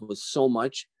myself with so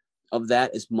much of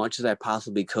that as much as I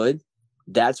possibly could.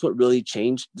 That's what really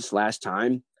changed this last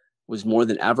time, was more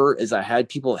than ever, is I had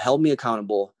people held me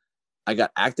accountable I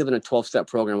got active in a 12-step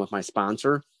program with my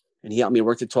sponsor, and he helped me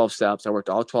work the 12 steps. I worked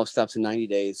all 12 steps in 90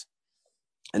 days,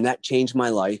 and that changed my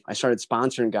life. I started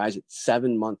sponsoring guys at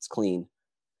 7 months clean,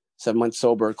 7 months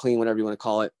sober, clean, whatever you want to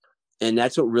call it. And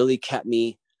that's what really kept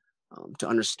me to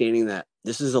understanding that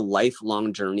this is a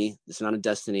lifelong journey. It's not a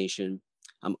destination.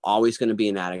 I'm always going to be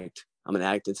an addict. I'm an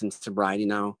addict that's in sobriety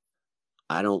now.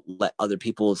 I don't let other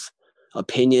people's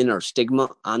opinion or stigma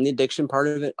on the addiction part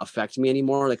of it affect me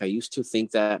anymore. Like I used to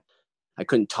think that I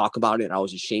couldn't talk about it. I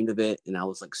was ashamed of it. And I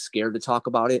was like scared to talk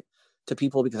about it to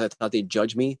people because I thought they'd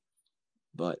judge me.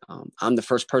 But I'm the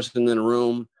first person in the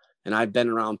room, and I've been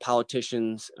around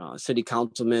politicians, city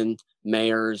councilmen,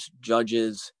 mayors,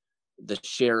 judges, the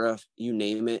sheriff, you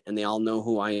name it. And they all know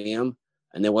who I am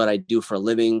and then what I do for a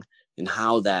living, and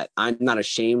how that I'm not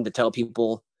ashamed to tell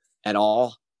people at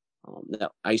all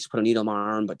that I used to put a needle in my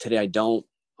arm, but today I don't.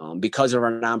 Because of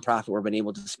our nonprofit, we've been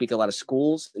able to speak at a lot of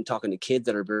schools and talking to kids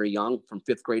that are very young from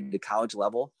 5th grade to college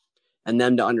level, and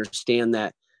them to understand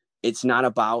that it's not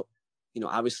about,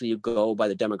 obviously you go by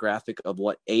the demographic of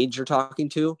what age you're talking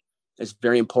to. It's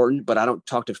very important, but I don't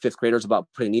talk to 5th graders about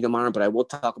putting a needle in my arm, but I will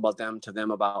talk about them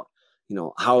about,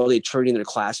 how are they treating their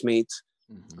classmates.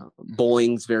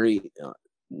 Bullying's very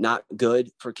not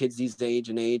good for kids these age.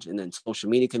 And then social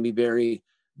media can be very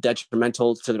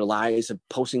detrimental to their lives of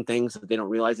posting things that they don't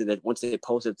realize that once they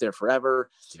post it's there forever.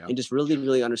 Yep. And just really,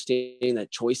 really understanding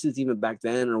that choices even back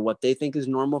then or what they think is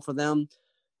normal for them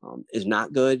is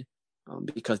not good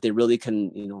because they really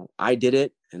can, I did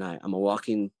it and I'm a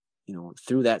walking,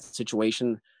 through that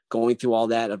situation, going through all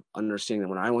that of understanding that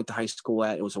when I went to high school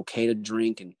it was okay to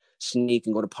drink and sneak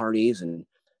and go to parties. And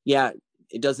yeah,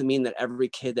 it doesn't mean that every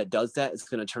kid that does that is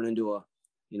going to turn into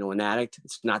an addict.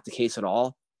 It's not the case at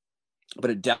all. But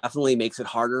it definitely makes it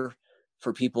harder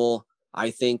for people,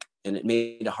 I think, and it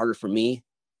made it harder for me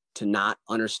to not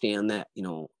understand that,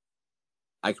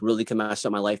 I really can mess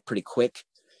up my life pretty quick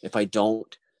if I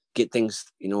don't get things,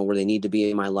 where they need to be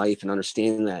in my life, and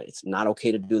understanding that it's not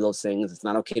okay to do those things. It's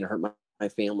not okay to hurt my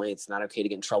family. It's not okay to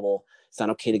get in trouble. It's not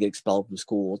okay to get expelled from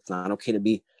school. It's not okay to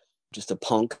be just a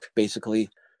punk, basically.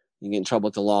 You get in trouble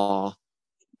with the law.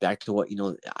 Back to what,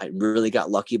 I really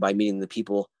got lucky by meeting the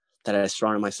people that I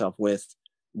surrounded myself with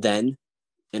then,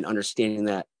 and understanding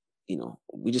that,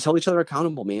 we just held each other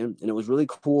accountable, man. And it was really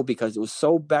cool because it was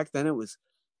so back then, it was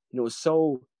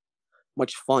so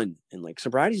much fun, and like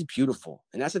sobriety is beautiful.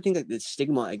 And that's the thing, that the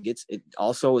stigma it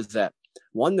also is that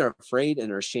one, they're afraid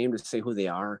and are ashamed to say who they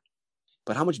are,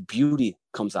 but how much beauty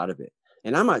comes out of it.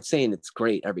 And I'm not saying it's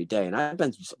great every day. And I've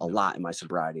been through a lot in my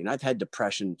sobriety, and I've had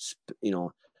depression,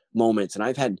 moments, and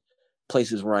I've had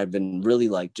places where I've been really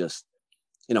like just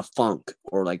in a funk,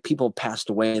 or like people passed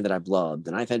away that I've loved,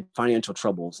 and I've had financial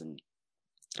troubles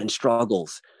and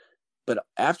struggles. But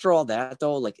after all that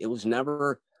though, like it was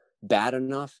never bad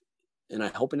enough, and I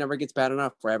hope it never gets bad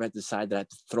enough where I have to decide that I have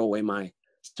to throw away my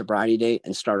sobriety date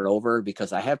and start over,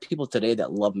 because I have people today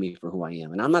that love me for who I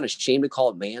am. And I'm not ashamed to call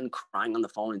a man crying on the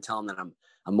phone and tell him that I'm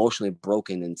emotionally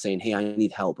broken and saying, hey, I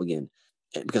need help again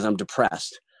because I'm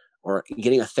depressed, or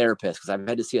getting a therapist because I've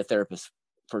had to see a therapist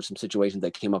for some situations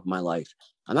that came up in my life.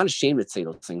 I'm not ashamed to say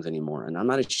those things anymore. And I'm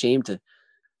not ashamed to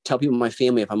tell people in my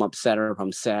family if I'm upset or if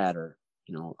I'm sad, or,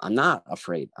 I'm not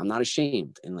afraid. I'm not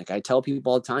ashamed. And like, I tell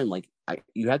people all the time, like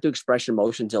you have to express your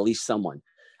emotion to at least someone.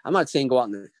 I'm not saying go out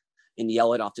and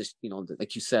yell it off this,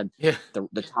 like you said,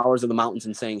 the towers of the mountains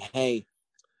and saying, hey,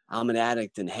 I'm an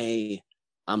addict and hey,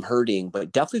 I'm hurting,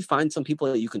 but definitely find some people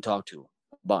that you can talk to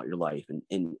about your life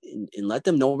and let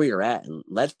them know where you're at, and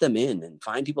let them in, and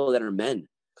find people that are men.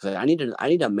 Cause I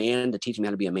need a man to teach me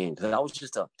how to be a man. Cause I was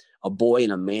just a boy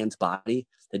in a man's body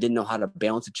that didn't know how to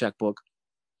balance a checkbook,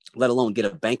 let alone get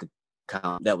a bank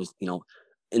account that was,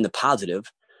 in the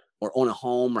positive, or own a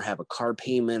home, or have a car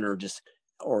payment,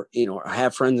 or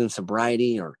have friends in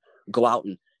sobriety, or go out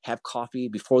and have coffee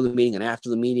before the meeting and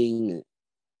after the meeting,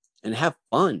 and have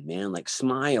fun, man. Like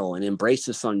smile and embrace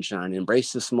the sunshine,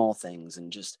 embrace the small things,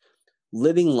 and just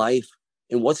living life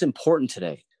and what's important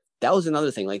today. That was another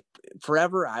thing. Like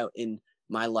forever in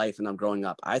my life, and I'm growing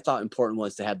up, I thought important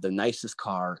was to have the nicest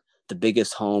car, the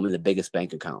biggest home, and the biggest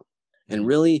bank account. And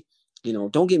really,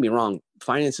 don't get me wrong,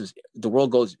 finances, the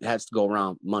world has to go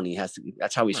around money,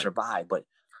 that's how we survive. But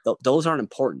those aren't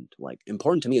important. Like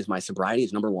important to me is my sobriety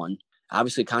is number one,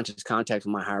 obviously conscious contact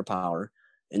with my higher power,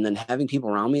 and then having people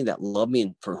around me that love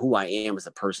me for who I am as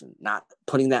a person, not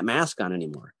putting that mask on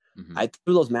anymore. Mm-hmm. I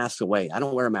threw those masks away. I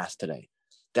don't wear a mask today.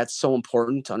 That's so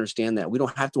important to understand that we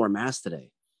don't have to wear masks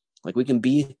today. Like you can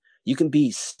be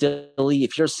silly.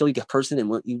 If you're a silly person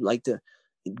and you like to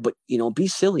but be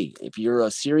silly. If you're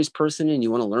a serious person and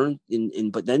you want to learn,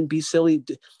 but then be silly.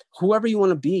 Whoever you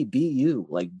want to be you.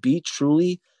 Like, be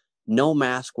truly no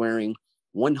mask wearing,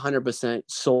 100%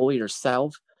 solely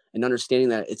yourself, and understanding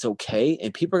that it's okay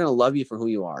and people are going to love you for who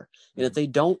you are. And if they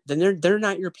don't, then they're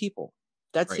not your people.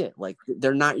 That's it. Like,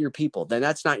 they're not your people. Then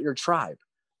that's not your tribe.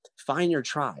 Find your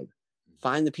tribe.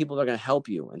 Find the people that are going to help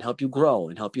you and help you grow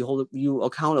and help you hold you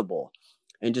accountable,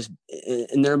 and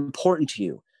they're important to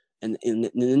you. And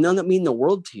none that mean the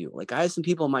world to you. Like, I had some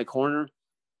people in my corner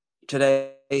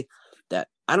today that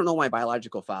I don't know my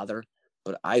biological father,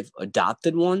 but I've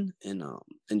adopted one. And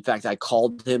in fact, I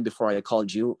called him before I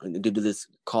called you and did this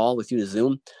call with you to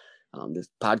Zoom, this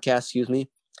podcast, excuse me.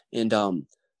 And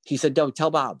he said, "Doug,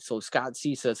 tell Bob." So Scott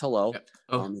C says hello.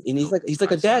 And he's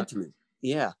like a dad to me.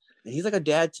 Yeah. And he's like a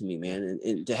dad to me, man.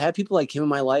 And to have people like him in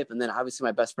my life, and then obviously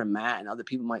my best friend Matt and other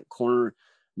people in my corner,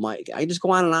 I just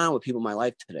go on and on with people in my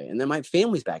life today. And then my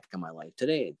family's back in my life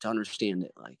today to understand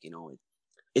it. Like,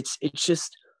 it's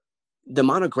just the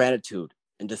amount of gratitude,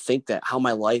 and to think that how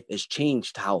my life has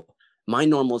changed, how my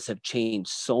normals have changed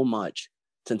so much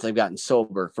since I've gotten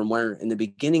sober, from where in the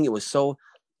beginning it was so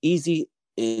easy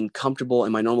and comfortable.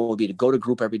 And my normal would be to go to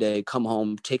group every day, come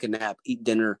home, take a nap, eat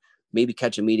dinner, maybe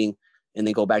catch a meeting, and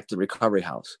then go back to the recovery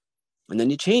house. And then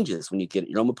it changes when you get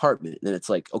your own apartment. And then it's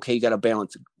like, okay, you got to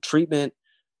balance treatment,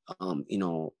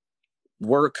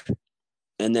 work,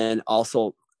 and then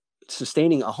also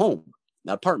sustaining a home,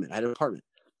 an apartment. I had an apartment,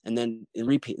 and then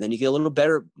repeat. Then you get a little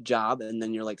better job, and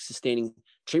then you're like sustaining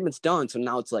treatment's done. So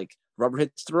now it's like rubber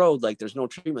hits the road. Like, there's no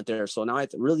treatment there. So now I have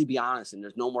to really be honest, and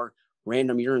there's no more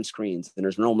random urine screens, and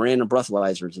there's no random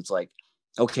breathalyzers. It's like,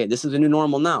 okay, this is a new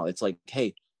normal now. It's like,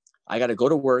 hey, I got to go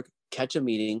to work, catch a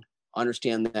meeting,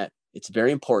 understand that it's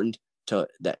very important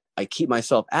that I keep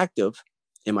myself active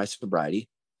in my sobriety.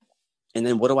 And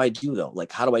then what do I do though?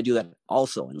 Like, how do I do that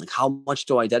also? And like, how much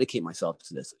do I dedicate myself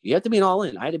to this? You have to be an all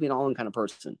in. I had to be an all in kind of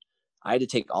person. I had to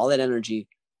take all that energy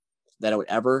that I would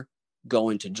ever go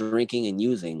into drinking and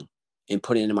using and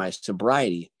put it into my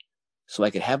sobriety, so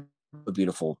I could have a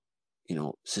beautiful,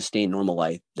 sustained normal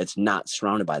life that's not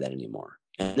surrounded by that anymore.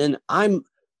 And then I'm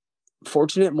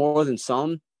fortunate more than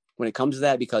some when it comes to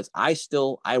that, because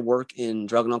I work in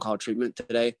drug and alcohol treatment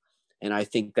today. And I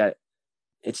think that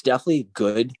it's definitely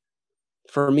good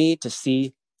for me to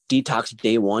see detox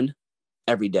day one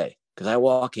every day. Because I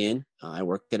walk in, I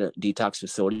work at a detox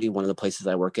facility. One of the places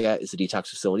I work at is a detox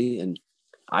facility, and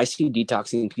I see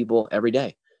detoxing people every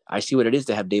day. I see what it is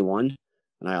to have day one.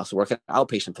 And I also work at an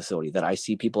outpatient facility that I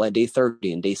see people at day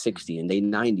 30 and day 60 and day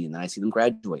 90. And then I see them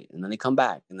graduate, and then they come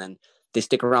back, and then they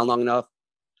stick around long enough,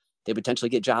 they potentially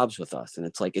get jobs with us. And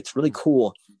it's like, it's really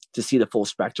cool to see the full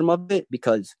spectrum of it,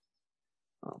 because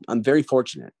I'm very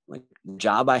fortunate. Like, the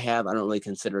job I have, I don't really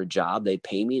consider a job. They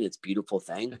pay me, and it's a beautiful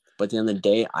thing. But at the end of the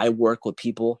day, I work with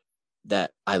people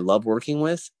that I love working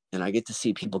with, and I get to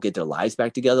see people get their lives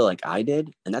back together like I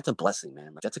did. And that's a blessing,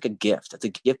 man. Like, that's like a gift. That's a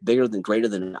gift greater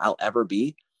than I'll ever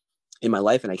be in my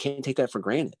life. And I can't take that for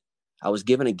granted. I was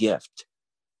given a gift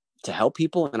to help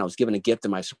people, and I was given a gift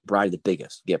in my sobriety. The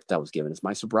biggest gift I was given is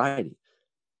my sobriety.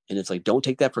 And it's like, don't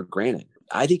take that for granted.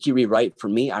 I think I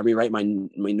rewrite my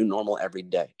new normal every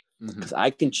day, because I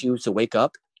can choose to wake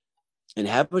up and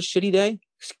have a shitty day,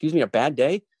 a bad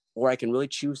day, or I can really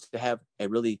choose to have a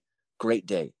really great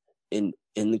day. And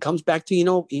it comes back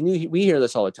to, we hear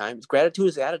this all the time. Gratitude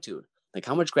is attitude. Like,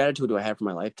 how much gratitude do I have for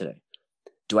my life today?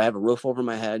 Do I have a roof over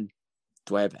my head?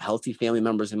 Do I have healthy family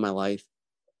members in my life?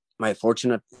 Am I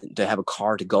fortunate to have a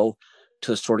car to go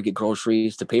to the store to get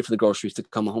groceries, to pay for the groceries, to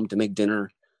come home to make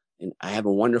dinner? And I have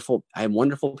wonderful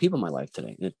people in my life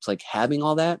today. And it's like, having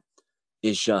all that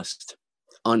is just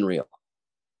unreal.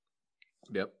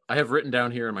 Yep. I have written down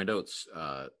here in my notes,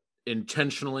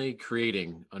 intentionally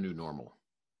creating a new normal.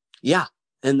 Yeah.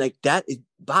 And like, that is,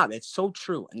 Bob, it's so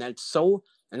true. And that's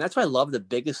why I love the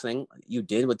biggest thing you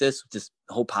did with this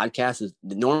whole podcast is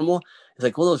the normal. It's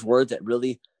like one of those words that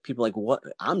really people are like, what?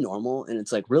 I'm normal. And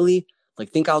it's like, really, like,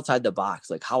 think outside the box.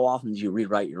 Like, how often do you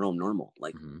rewrite your own normal?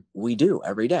 Like, we do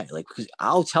every day. Like, because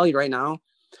I'll tell you right now,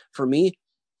 for me,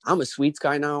 I'm a sweets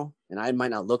guy now, and I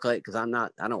might not look like, because I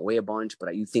don't weigh a bunch,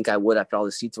 but you think I would after all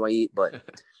the sweets I eat. But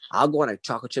I'll go on a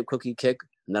chocolate chip cookie kick,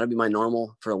 and that'll be my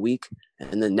normal for a week.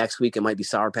 And then next week it might be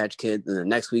Sour Patch Kid, and the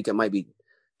next week it might be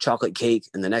chocolate cake,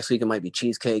 and the next week it might be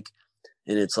cheesecake.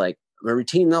 And it's like, my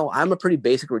routine, though, I'm a pretty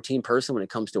basic routine person when it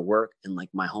comes to work and like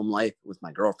my home life with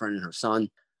my girlfriend and her son.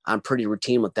 I'm pretty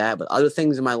routine with that. But other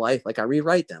things in my life, like, I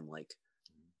rewrite them. Like,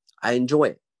 I enjoy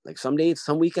it. Like, some days,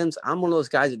 some weekends, I'm one of those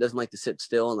guys that doesn't like to sit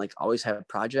still and like always have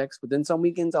projects. But then some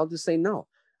weekends I'll just say, no,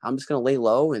 I'm just going to lay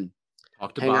low and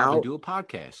talk to hang Bob out and do a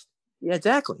podcast. Yeah,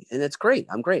 exactly. And it's great.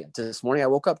 I'm great. This morning I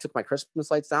woke up, took my Christmas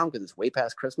lights down because it's way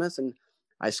past Christmas, and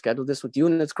I scheduled this with you,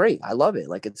 and it's great. I love it.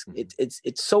 Like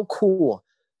it's so cool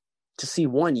to see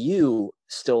you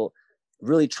still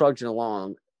really trudging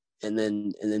along, and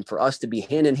then for us to be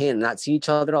hand in hand and not see each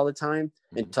other all the time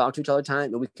and talk to each other all the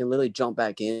time, and we can literally jump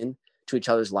back in to each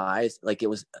other's lives. Like it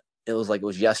was like it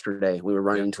was yesterday. We were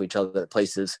running into each other at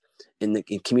places in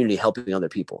community, helping other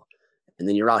people. And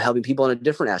then you're out helping people in a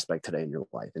different aspect today in your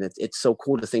life. And it's so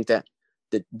cool to think that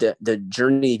the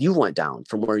journey you went down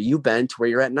from where you've been to where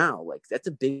you're at now, like that's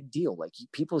a big deal. Like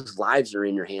people's lives are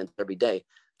in your hands every day,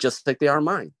 just like they are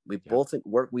mine. We both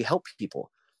work, we help people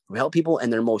in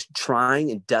their most trying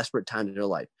and desperate time in their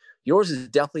life. Yours is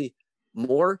definitely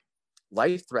more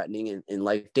life-threatening and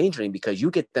life-endangering because you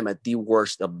get them at the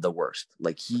worst of the worst.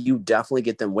 Like you definitely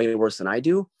get them way worse than I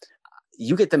do.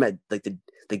 You get them at like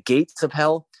the gates of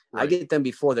hell. Right. I get them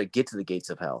before they get to the gates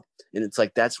of hell. And it's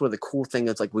like, that's where the cool thing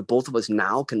is, like with both of us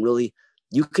now can really,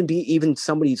 you can be even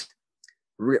somebody's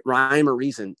rhyme or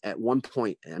reason at one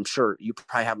point. And I'm sure you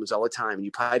probably happens all the time and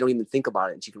you probably don't even think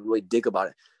about it. And you can really dig about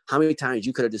it. How many times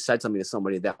you could have just said something to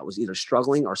somebody that was either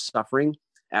struggling or suffering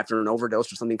after an overdose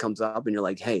or something comes up and you're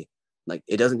like, hey, like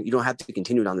you don't have to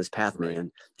continue down this path, right,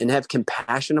 man, and have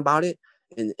compassion about it.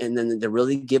 And then to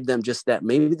really give them just that,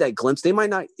 maybe that glimpse. It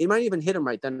might even hit them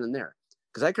right then and there.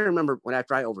 Because I can remember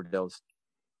after I overdosed,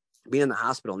 being in the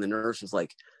hospital, and the nurse was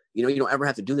like, you don't ever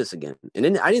have to do this again. And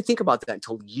then I didn't think about that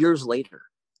until years later.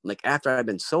 Like after I've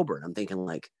been sober, I'm thinking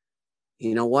like,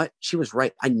 you know what? She was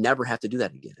right. I never have to do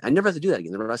that again. I never have to do that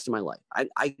again the rest of my life.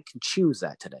 I can choose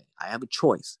that today. I have a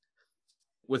choice.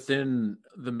 Within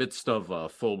the midst of a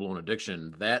full-blown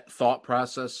addiction, that thought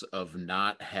process of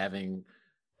not having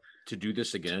to do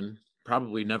this again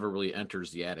probably never really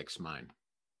enters the addict's mind.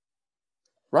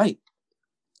 Right.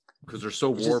 Because they're so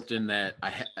warped in that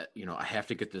I have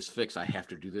to get this fixed. I have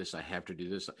to do this. I have to do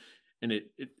this. And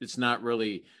it's not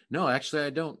really, no, actually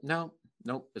I don't. No,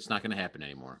 it's not going to happen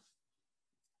anymore.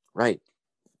 Right.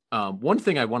 One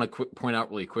thing I want to point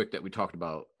out really quick that we talked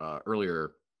about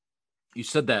earlier, you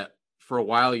said that for a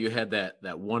while you had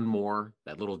that one more,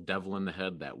 that little devil in the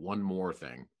head, that one more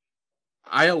thing.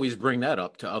 I always bring that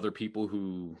up to other people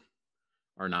who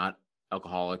are not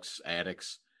alcoholics,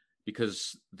 addicts,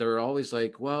 because they're always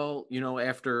like, well,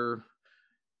 after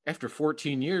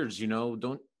 14 years,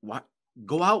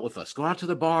 go out with us, go out to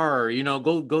the bar,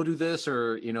 go do this,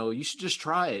 or, you should just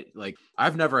try it. Like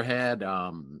I've never had,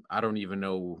 I don't even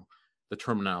know the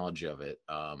terminology of it.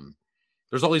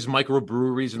 There's all these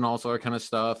microbreweries and all sort of kind of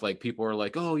stuff. Like people are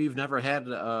like, oh, you've never had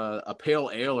a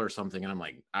pale ale or something. And I'm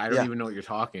like, I don't even know what you're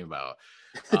talking about.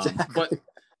 But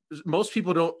most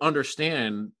people don't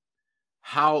understand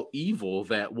how evil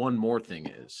that one more thing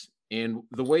is. And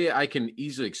the way I can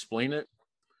easily explain it,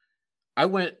 I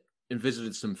went and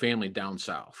visited some family down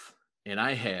south, and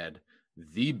I had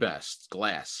the best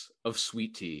glass of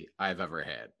sweet tea I've ever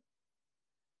had.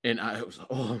 And I was,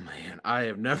 oh man, I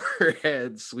have never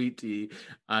had sweet tea.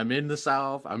 I'm in the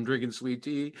South, I'm drinking sweet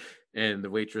tea. And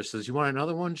the waitress says, you want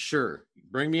another one? Sure.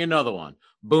 Bring me another one.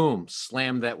 Boom,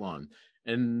 slam that one.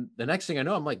 And the next thing I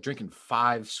know, I'm like drinking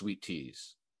 5 sweet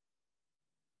teas.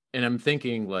 And I'm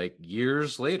thinking like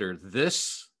years later,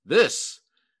 this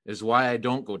is why I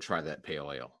don't go try that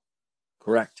pale ale.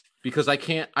 Correct. Because I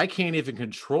can't even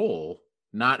control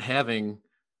not having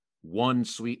one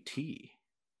sweet tea.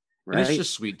 Right. And it's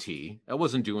just sweet tea. That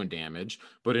wasn't doing damage.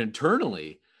 But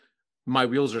internally, my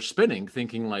wheels are spinning,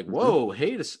 thinking like, whoa,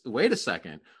 hey, wait a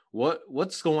second.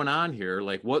 What's going on here?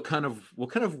 Like, what kind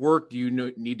of work do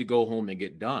you need to go home and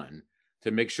get done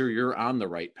to make sure you're on the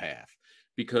right path?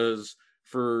 Because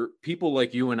for people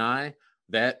like you and I,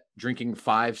 that drinking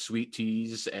 5 sweet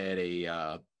teas at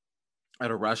a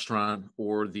restaurant,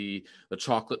 or the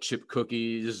chocolate chip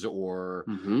cookies, or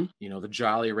the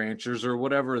Jolly Ranchers, or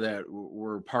whatever that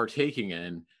we're partaking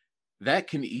in, that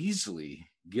can easily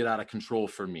get out of control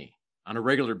for me on a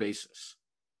regular basis.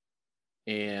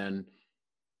 And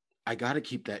I got to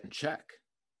keep that in check.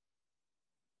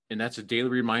 And that's a daily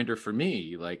reminder for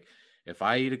me. Like if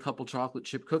I eat a couple chocolate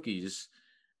chip cookies,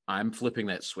 I'm flipping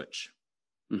that switch.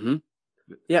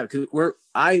 Yeah, because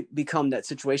I become that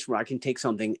situation where I can take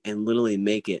something and literally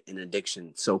make it an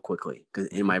addiction so quickly, because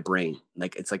in my brain,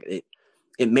 like it's like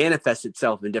it manifests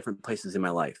itself in different places in my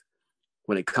life.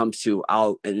 When it comes to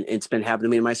and it's been happening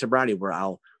to me in my sobriety, where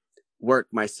I'll work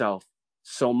myself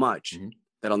so much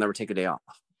that I'll never take a day off.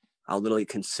 I'll literally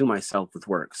consume myself with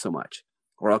work so much,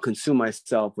 or I'll consume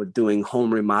myself with doing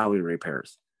home remodeling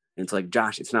repairs. And it's like,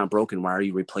 Josh, it's not broken. Why are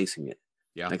you replacing it?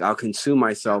 Yeah. Like I'll consume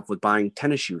myself with buying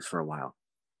tennis shoes for a while.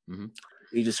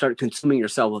 You just start consuming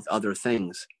yourself with other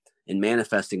things. and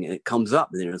manifesting, and it comes up,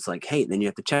 and then it's like, hey, then you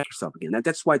have to check yourself again.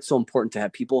 That's why it's so important to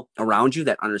have people around you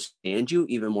that understand you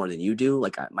even more than you do.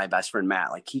 Like my best friend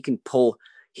Matt, like he can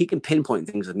pinpoint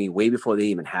things with me way before they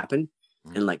even happen,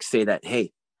 and like say that,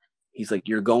 hey, he's like,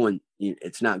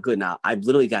 it's not good. Now I've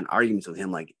literally gotten arguments with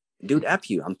him, like, dude, F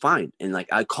you, I'm fine. And like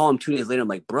I call him 2 days later, I'm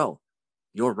like, bro,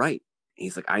 you're right. And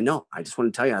he's like, I know. I just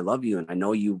want to tell you I love you, and I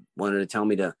know you wanted to tell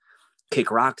me to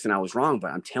kick rocks and I was wrong,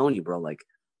 but I'm telling you, bro, like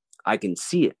I can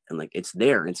see it, and like it's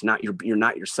there. It's not you're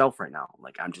not yourself right now.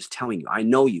 Like I'm just telling you, I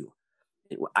know you.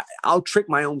 I'll trick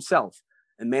my own self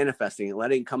and manifesting and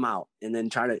letting it come out, and then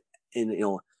try to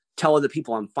tell other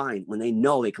people I'm fine when they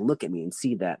know they can look at me and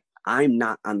see that I'm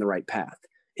not on the right path.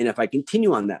 And if I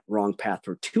continue on that wrong path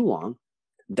for too long,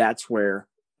 that's where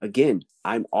again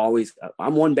I'm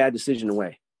one bad decision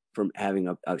away from having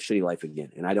a shitty life again,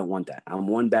 and I don't want that. I'm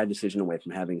one bad decision away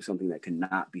from having something that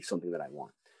cannot be something that I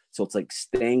want. So it's like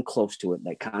staying close to it,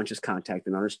 like conscious contact,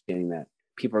 and understanding that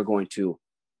people are going to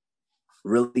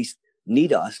really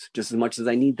need us just as much as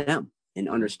I need them, and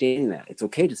understanding that it's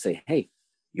okay to say, hey,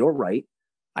 you're right.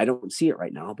 I don't see it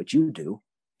right now, but you do.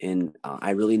 And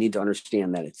I really need to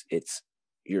understand that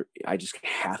I just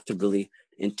have to really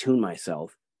tune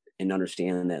myself and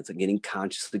understand that it's like getting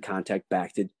consciously contact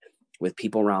back with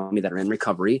people around me that are in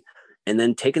recovery, and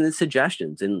then taking the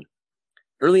suggestions. And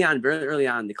very early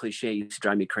on, the cliche used to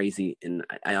drive me crazy. And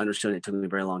I understood it took me a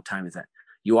very long time, is that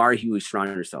you are who you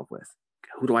surround yourself with.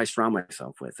 Who do I surround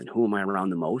myself with? And who am I around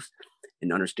the most?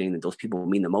 And understanding that those people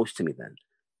mean the most to me then.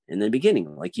 In the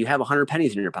beginning, like you have 100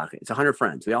 pennies in your pocket. It's 100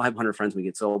 friends. We all have 100 friends when we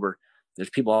get sober. There's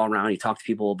people all around. You talk to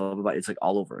people, blah, blah, blah. It's like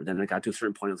all over. Then I got to a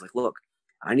certain point. I was like, look,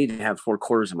 I need to have 4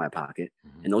 quarters in my pocket.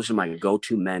 And those are my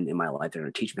go-to men in my life. They're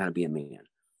going to teach me how to be a man.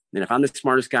 And if I'm the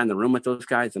smartest guy in the room with those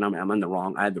guys, then I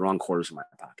had the wrong quarters in my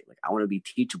pocket. Like I want to be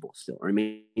teachable still, or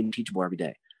remain teachable every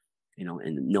day,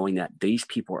 and knowing that these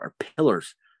people are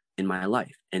pillars in my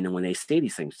life. And then when they say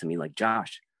these things to me, like,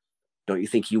 Josh, don't you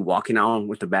think you walking out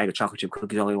with a bag of chocolate chip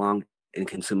cookies all day long and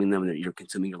consuming them, and you're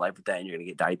consuming your life with that, and you're going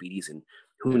to get diabetes, and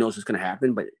who knows what's going to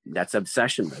happen? But that's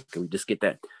obsession. Like we just get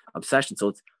that obsession. So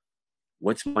it's,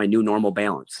 what's my new normal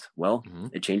balance? Well,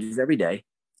 it changes every day,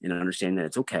 and understanding that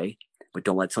it's okay, but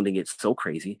don't let something get so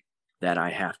crazy that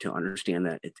I have to understand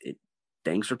that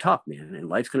things are tough, man, and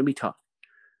life's going to be tough,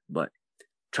 but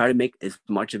try to make as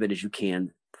much of it as you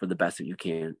can for the best that you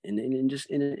can, and just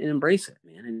embrace it,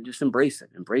 man, and just embrace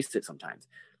it. Sometimes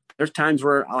there's times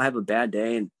where I'll have a bad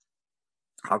day and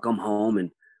I'll come home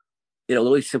and it'll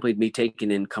literally simply be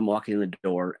come walking in the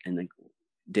door, and the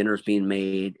dinner's being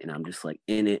made, and I'm just like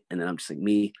in it. And then I'm just like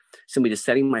simply just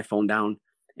setting my phone down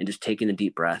and just taking a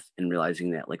deep breath and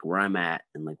realizing that like where I'm at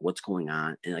and like what's going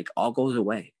on, and like all goes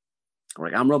away.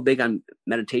 Like I'm real big on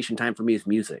meditation. Time for me is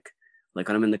music. Like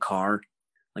when I'm in the car,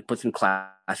 like put some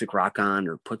classic rock on,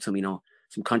 or put some,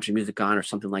 some country music on or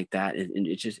something like that. And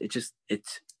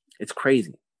it's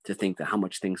crazy to think that how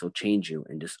much things will change you,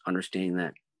 and just understanding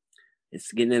that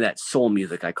it's getting into that soul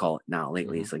music, I call it now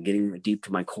lately. It's like getting deep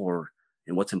to my core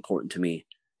and what's important to me,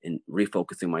 and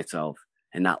refocusing myself,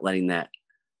 and not letting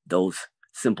those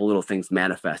simple little things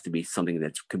manifest to be something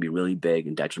that could be really big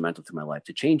and detrimental to my life,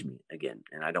 to change me again.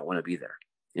 And I don't want to be there,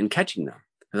 and catching them.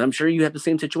 Because I'm sure you have the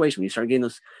same situation when you start getting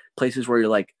those places where you're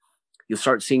like, you'll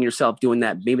start seeing yourself doing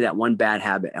that, maybe that one bad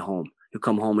habit at home. You'll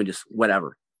come home and just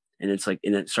whatever. And it's like,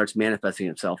 and it starts manifesting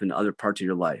itself in other parts of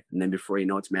your life. And then before you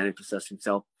know, it's manifesting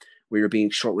itself where you're being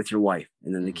short with your wife,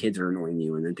 and then the kids are annoying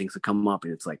you, and then things will come up,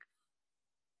 and it's like,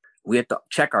 we have to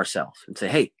check ourselves and say,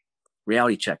 hey,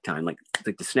 reality check time. Like, it's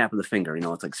like the snap of the finger,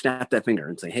 it's like snap that finger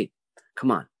and say, hey, come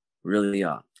on, really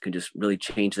can just really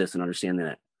change this, and understand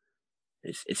that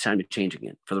it's time to change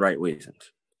again for the right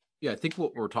reasons. Yeah, I think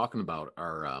what we're talking about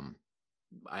are,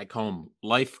 I call them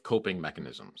life coping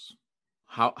mechanisms.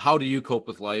 How do you cope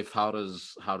with life? How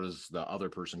does the other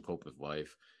person cope with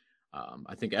life?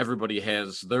 I think everybody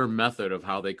has their method of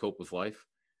how they cope with life.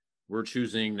 We're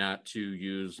choosing not to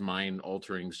use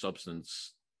mind-altering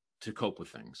substance to cope with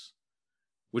things,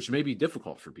 which may be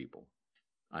difficult for people.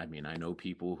 I mean, I know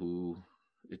people who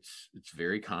it's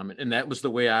very common, and that was the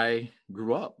way I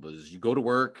grew up. Was you go to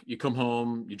work, you come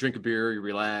home, you drink a beer, you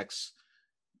relax,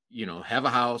 have a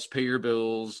house, pay your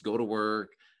bills, go to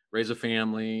work, raise a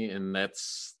family, and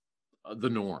that's the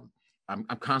norm. I'm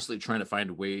constantly trying to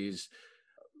find ways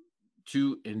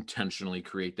to intentionally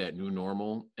create that new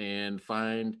normal, and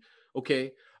find,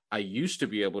 okay, I used to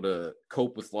be able to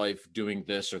cope with life doing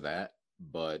this or that,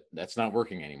 but that's not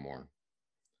working anymore.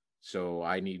 So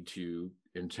I need to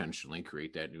intentionally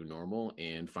create that new normal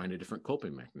and find a different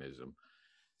coping mechanism.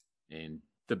 And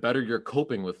the better you're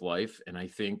coping with life, and I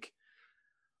think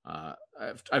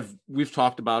We've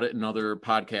talked about it in other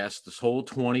podcasts, this whole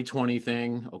 2020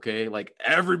 thing. Okay. Like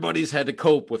everybody's had to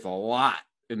cope with a lot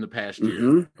in the past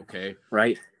year. Okay.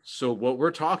 Right. So what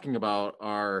we're talking about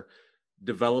are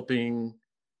developing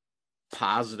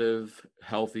positive,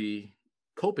 healthy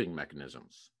coping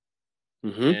mechanisms.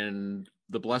 And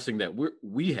the blessing that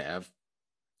we have,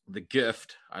 the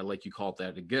gift, I like you call it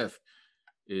that, a gift,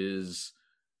 is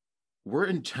we're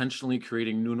intentionally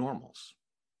creating new normals.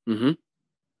 It's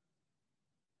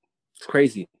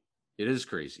crazy. It is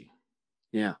crazy.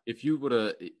 Yeah. If you would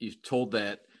have told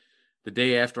that the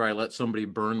day after I let somebody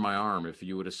burn my arm, if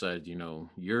you would have said,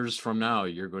 years from now,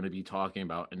 you're going to be talking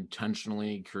about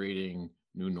intentionally creating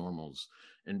new normals,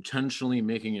 intentionally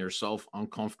making yourself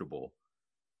uncomfortable,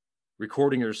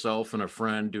 recording yourself and a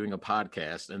friend doing a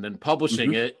podcast and then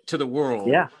publishing it to the world.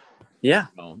 Yeah.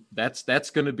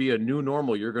 That's going to be a new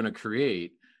normal you're going to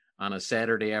create on a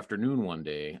Saturday afternoon one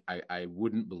day. I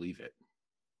wouldn't believe it.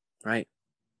 Right.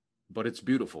 But it's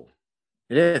beautiful.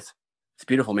 It is. It's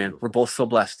beautiful, man. We're both so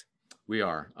blessed. We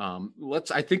are.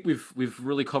 I think we've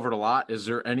really covered a lot. Is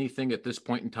there anything at this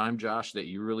point in time, Josh, that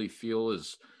you really feel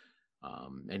is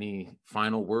any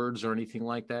final words or anything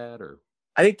like that? Or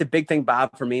I think the big thing,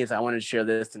 Bob, for me is I wanted to share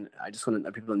this, and I just want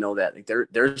people to know that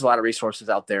there's a lot of resources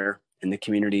out there in the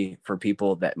community for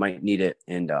people that might need it.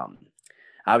 And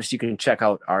obviously you can check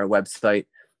out our website,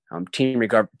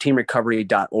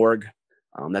 teamrecovery.org.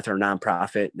 That's our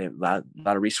nonprofit. They have a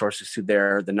lot of resources through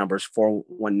there. The number is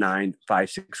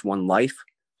 419-561-LIFE.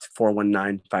 It's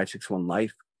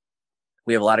 419-561-LIFE.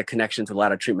 We have a lot of connections with a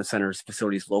lot of treatment centers,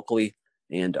 facilities locally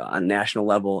and on a national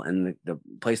level. And the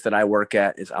place that I work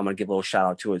at is, I'm going to give a little shout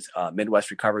out to, is Midwest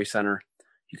Recovery Center.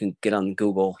 You can get on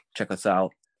Google, check us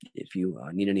out. If you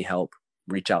need any help,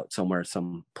 reach out somewhere.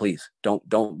 Please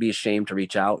don't be ashamed to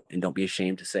reach out, and don't be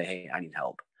ashamed to say, hey, I need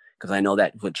help. Because I know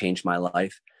that would change my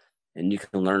life. And you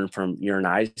can learn from your and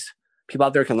I's. People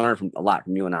out there can learn from a lot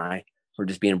from you and I. We're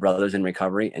just being brothers in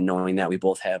recovery and knowing that we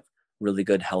both have really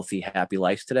good, healthy, happy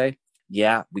lives today.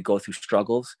 Yeah, we go through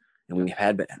struggles and we've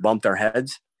bumped our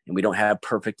heads, and we don't have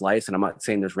perfect lives. And I'm not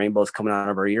saying there's rainbows coming out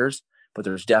of our ears, but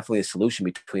there's definitely a solution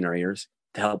between our ears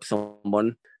to help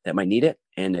someone that might need it.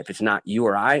 And if it's not you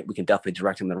or I, we can definitely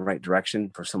direct them in the right direction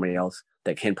for somebody else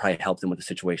that can probably help them with the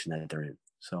situation that they're in.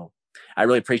 So I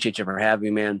really appreciate you for having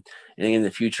me, man. Anything in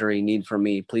the future you need from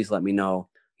me, please let me know.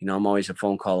 I'm always a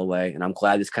phone call away, and I'm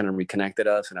glad this kind of reconnected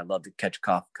us, and I'd love to catch a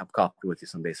cup of coffee with you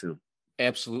someday soon.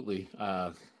 Absolutely.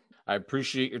 I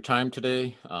appreciate your time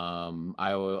today.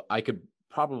 I could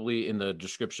probably, in the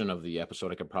description of the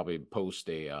episode, I could probably post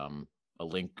a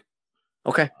link.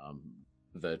 Okay.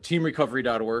 The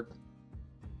teamrecovery.org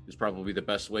is probably the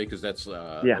best way, because that's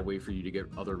a way for you to get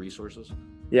other resources.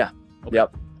 Yeah. Okay.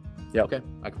 Yep. Okay.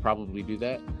 I could probably do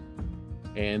that.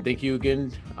 And thank you again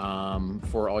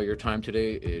for all your time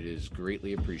today. It is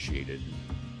greatly appreciated.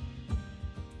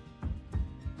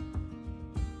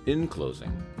 In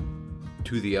closing,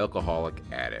 to the alcoholic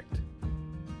addict,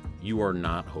 you are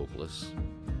not hopeless.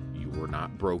 You are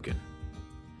not broken.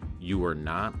 You are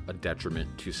not a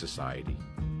detriment to society.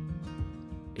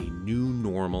 A new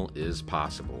normal is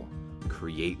possible.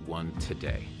 Create one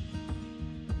today.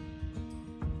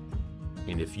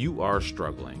 And if you are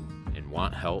struggling and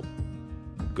want help,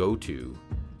 go to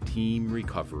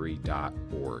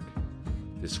teamrecovery.org.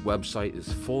 This website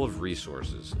is full of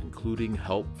resources, including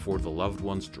help for the loved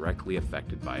ones directly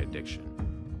affected by addiction.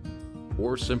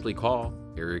 Or simply call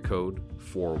area code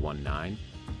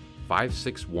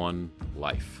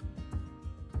 419-561-LIFE.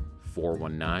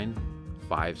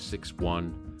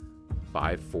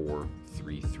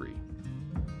 419-561-5433.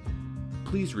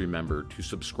 Please remember to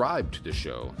subscribe to the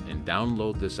show and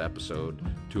download this episode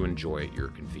to enjoy at your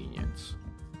convenience.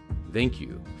 Thank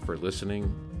you for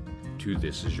listening to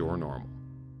This Is Your Normal.